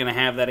 Are you going to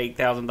have that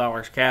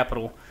 $8,000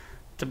 capital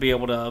to be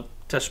able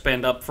to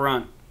spend up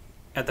front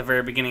at the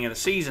very beginning of the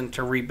season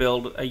to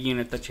rebuild a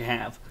unit that you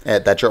have?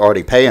 That you're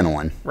already paying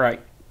on.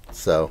 Right.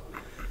 So,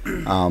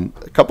 a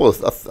couple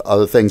of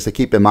other things to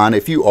keep in mind.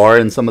 If you are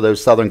in some of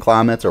those southern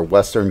climates or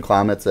western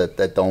climates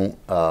that don't,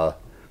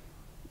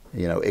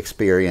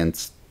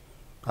 experience,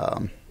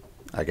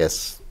 I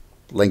guess,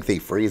 lengthy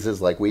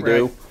freezes like we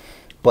do,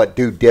 but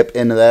do dip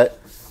into that,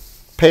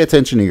 pay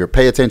attention to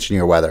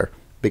your weather,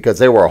 because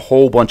there were a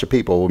whole bunch of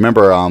people.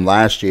 Remember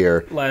last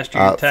year,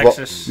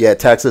 Texas.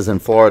 Texas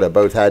and Florida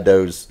both had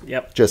those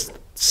just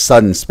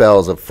sudden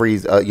spells of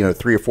freeze,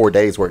 3 or 4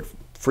 days where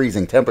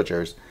freezing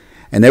temperatures.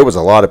 And there was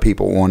a lot of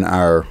people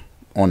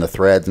on the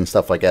threads and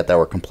stuff like that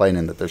were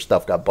complaining that their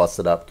stuff got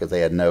busted up because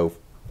they had no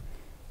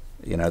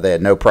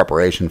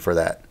preparation for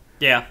that.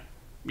 Yeah,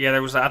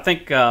 there was. I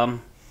think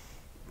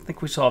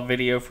we saw a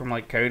video from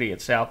like Cody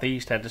at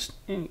Southeast.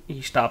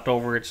 He stopped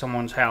over at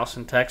someone's house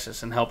in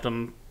Texas and helped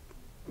him,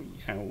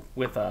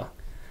 with a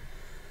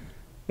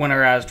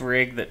winterized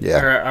rig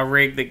or a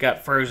rig that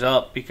got froze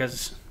up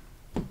because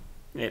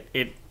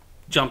it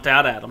jumped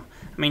out at him.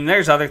 I mean,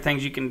 there's other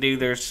things you can do.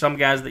 There's some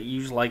guys that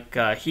use like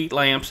heat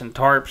lamps and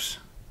tarps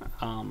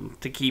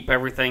to keep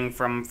everything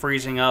from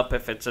freezing up.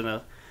 If it's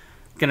going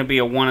to be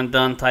a one and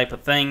done type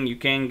of thing, you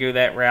can go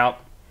that route.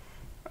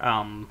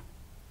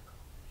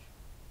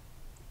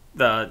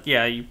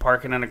 You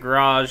park it in a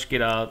garage,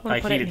 get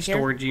a heated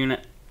storage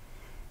unit.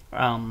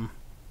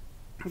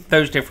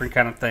 Those different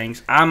kind of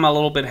things. I'm a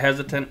little bit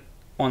hesitant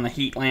on the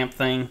heat lamp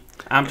thing.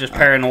 I'm just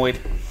paranoid,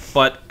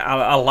 but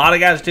a lot of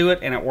guys do it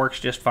and it works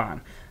just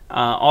fine.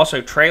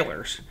 Also,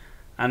 trailers.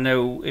 I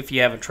know if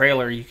you have a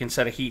trailer, you can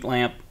set a heat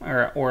lamp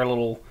or a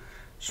little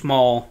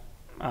small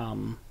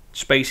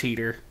space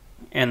heater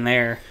in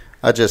there.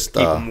 I just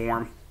keep them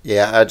warm.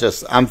 Yeah,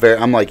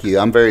 I'm like you.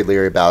 I'm very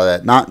leery about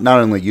that. Not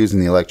only using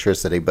the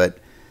electricity, but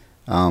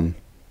don't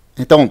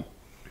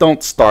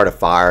start a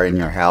fire in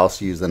your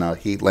house using a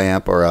heat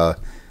lamp or a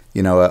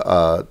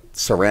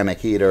ceramic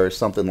heater or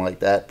something like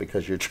that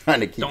because you're trying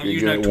to keep Don't your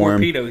use unit no warm.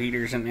 torpedo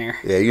heaters in there.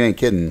 Yeah, you ain't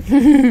kidding.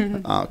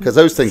 Because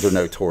those things are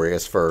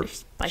notorious for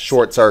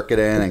short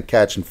circuiting and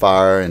catching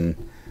fire,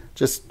 and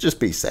just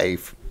be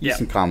safe. Use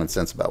some common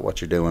sense about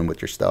what you're doing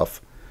with your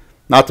stuff.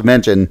 Not to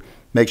mention,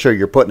 make sure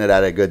you're putting it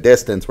at a good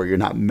distance where you're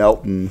not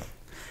melting.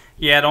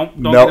 Yeah, don't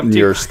melting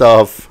your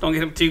stuff. Don't get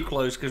them too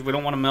close because we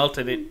don't want to melt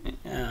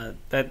it.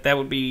 That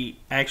would be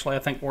actually, I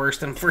think, worse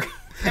than freezing.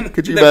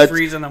 Could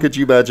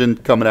you imagine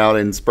coming out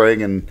in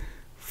spring and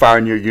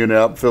firing your unit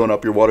up, filling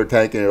up your water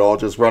tank, and it all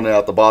just running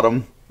out the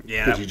bottom?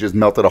 Yeah, because you just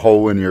melted a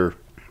hole in your.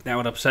 That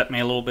would upset me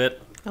a little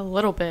bit. A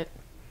little bit.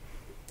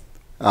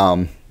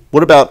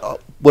 What about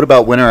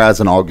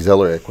winterizing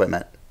auxiliary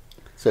equipment?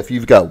 So if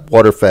you've got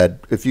water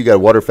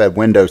fed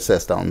window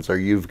systems, or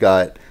you've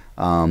got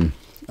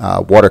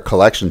water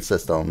collection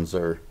systems,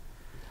 or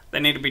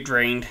they need to be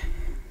drained.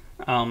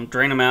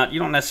 Drain them out. You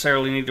don't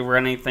necessarily need to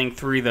run anything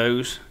through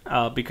those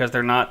because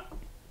they're not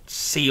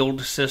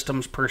sealed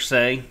systems per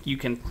se. You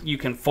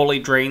can fully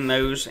drain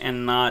those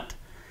and not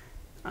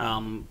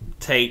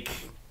take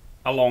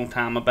a long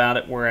time about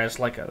it. Whereas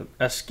like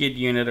a skid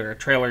unit or a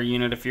trailer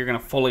unit, if you're going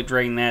to fully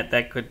drain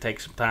that could take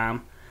some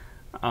time.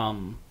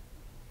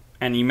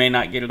 And you may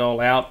not get it all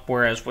out.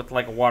 Whereas with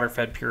like a water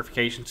fed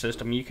purification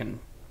system, you can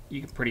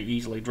pretty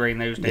easily drain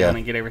those down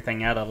and get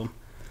everything out of them.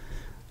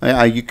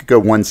 You could go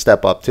one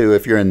step up too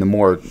if you're in the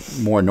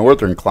more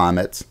northern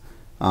climates.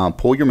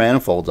 Pull your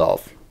manifolds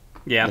off.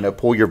 Yeah.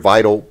 Pull your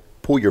vital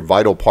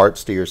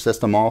parts to your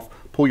system off.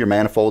 Pull your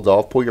manifolds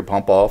off. Pull your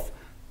pump off.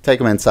 Take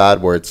them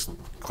inside where it's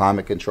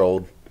climate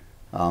controlled.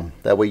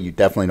 That way you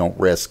definitely don't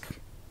risk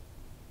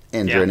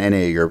injuring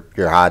any of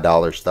your high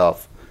dollar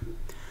stuff.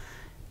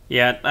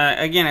 Yeah.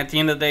 Again, at the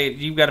end of the day,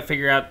 you've got to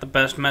figure out the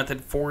best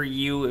method for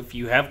you. If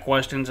you have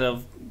questions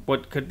of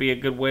what could be a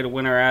good way to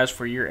winterize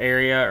for your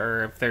area,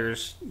 or if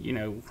there's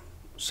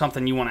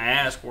something you want to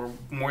ask, we're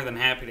more than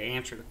happy to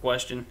answer the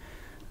question.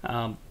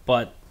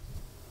 But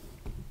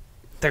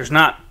there's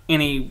not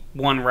any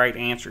one right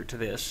answer to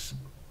this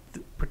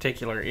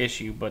particular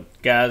issue. But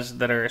guys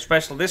that are,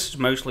 especially, this is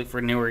mostly for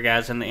newer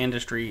guys in the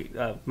industry.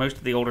 Most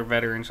of the older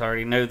veterans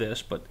already know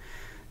this, but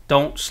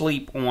don't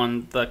sleep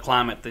on the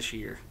climate this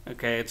year.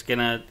 Okay, it's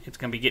gonna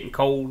be getting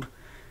cold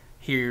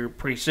here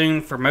pretty soon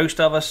for most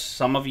of us.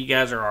 Some of you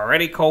guys are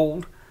already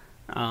cold,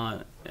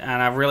 and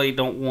I really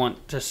don't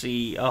want to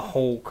see a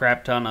whole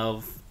crap ton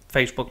of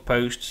Facebook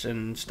posts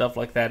and stuff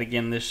like that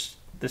again this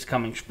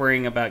coming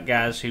spring about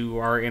guys who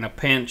are in a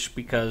pinch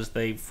because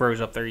they froze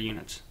up their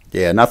units.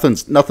 Yeah,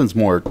 nothing's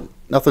more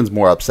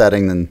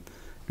upsetting than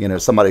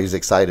somebody who's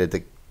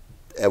excited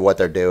at what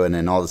they're doing,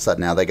 and all of a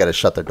sudden now they got to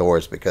shut their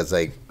doors because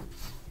they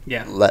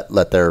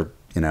let their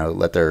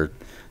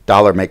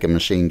dollar making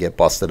machine get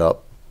busted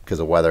up because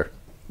of weather.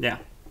 Yeah.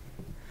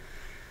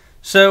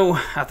 So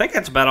I think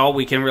that's about all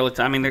we can really.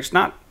 I mean, it's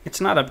not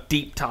a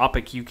deep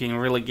topic you can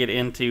really get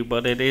into,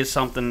 but it is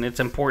something that's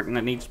important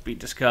that needs to be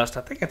discussed.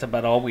 I think that's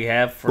about all we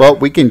have. Well,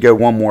 we can go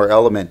one more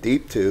element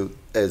deep to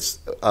as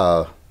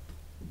all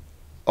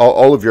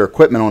of your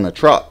equipment on the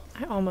truck.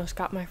 I almost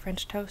got my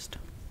French toast.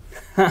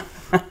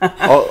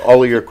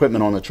 all of your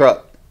equipment on the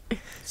truck.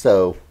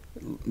 So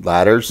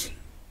ladders.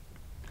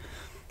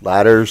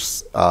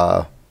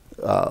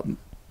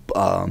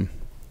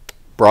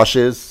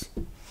 Brushes,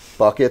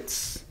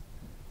 buckets,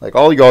 like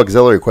all your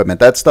auxiliary equipment.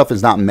 That stuff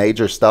is not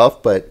major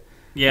stuff, but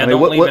yeah,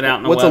 don't leave it out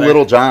in the weather.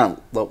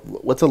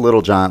 What's a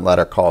little giant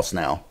ladder cost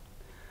now?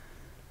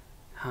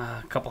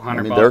 A couple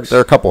 $100.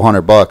 They're a couple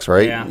 $100,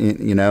 right?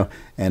 Yeah.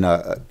 And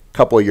a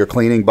couple of your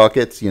cleaning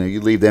buckets. You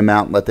leave them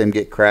out and let them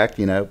get cracked.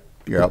 You're up.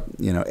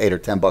 $8 or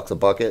 $10 a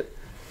bucket.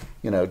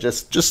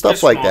 Just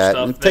stuff like that.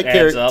 Stuff and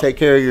that take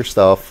care of your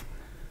stuff.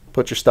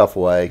 Put your stuff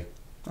away.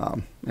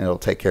 And it'll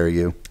take care of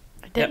you.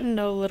 I didn't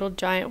know Little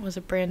Giant was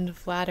a brand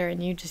of ladder,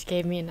 and you just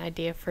gave me an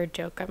idea for a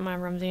joke. I'm my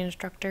Rumsey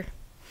instructor.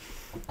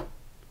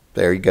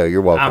 There you go.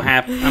 You're welcome. I'm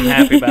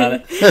happy about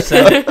it. So,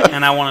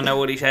 and I want to know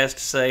what he has to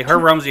say. Her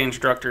Rumsey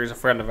instructor is a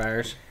friend of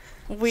ours.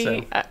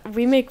 We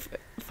make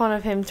fun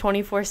of him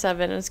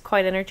 24/7. It's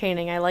quite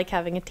entertaining. I like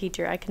having a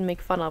teacher I can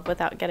make fun of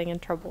without getting in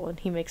trouble, and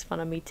he makes fun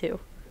of me too.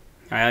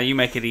 Well, you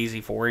make it easy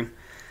for him.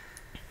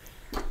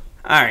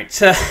 All right,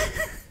 so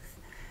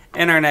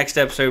in our next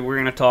episode, we're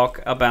going to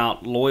talk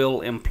about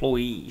loyal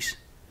employees.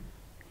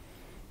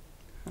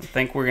 I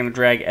think we're going to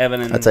drag Evan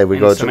and Samantha. We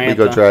go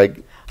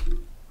drag.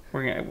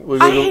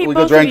 We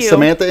go drag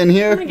Samantha in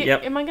here.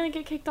 Am I going to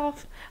get kicked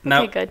off?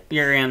 No, okay, good.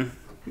 You're in.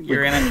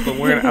 You're in it, but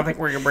I think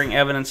we're going to bring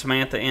Evan and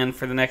Samantha in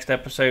for the next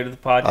episode of the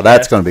podcast. Oh,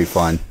 that's going to be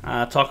fun.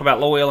 Talk about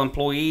loyal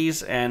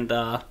employees and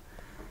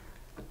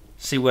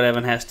see what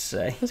Evan has to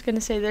say. I was going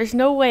to say, there's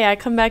no way I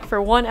come back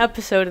for one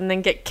episode and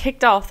then get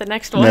kicked off the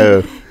next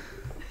one.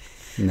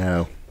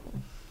 No.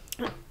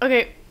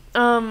 Okay.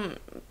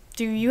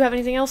 Do you have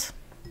anything else?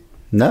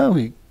 No,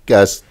 you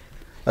guys.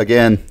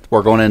 Again,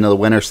 we're going into the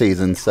winter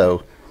season,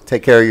 so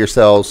take care of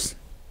yourselves.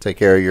 Take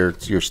care of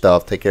your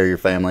stuff. Take care of your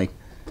family.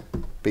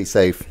 Be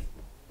safe.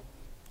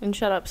 And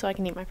shut up so I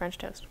can eat my French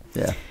toast.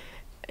 Yeah.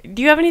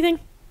 Do you have anything?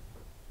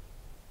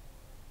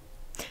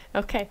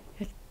 Okay.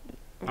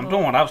 I'm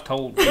doing what I was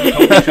told. You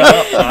told me to shut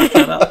up, so I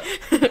shut up.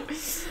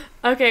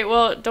 Okay,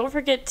 well, don't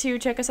forget to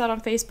check us out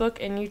on Facebook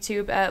and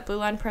YouTube at Blue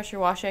Line Pressure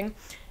Washing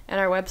and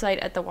our website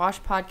at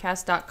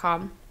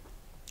thewashpodcast.com.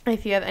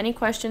 If you have any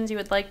questions you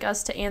would like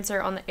us to answer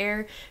on the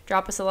air,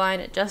 drop us a line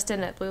at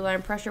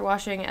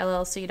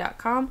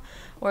justin@bluelinepressurewashingllc.com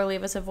or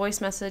leave us a voice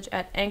message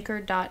at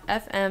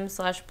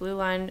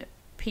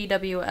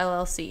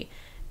anchor.fm/bluelinepwllc.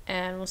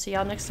 And we'll see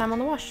y'all next time on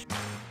The Wash.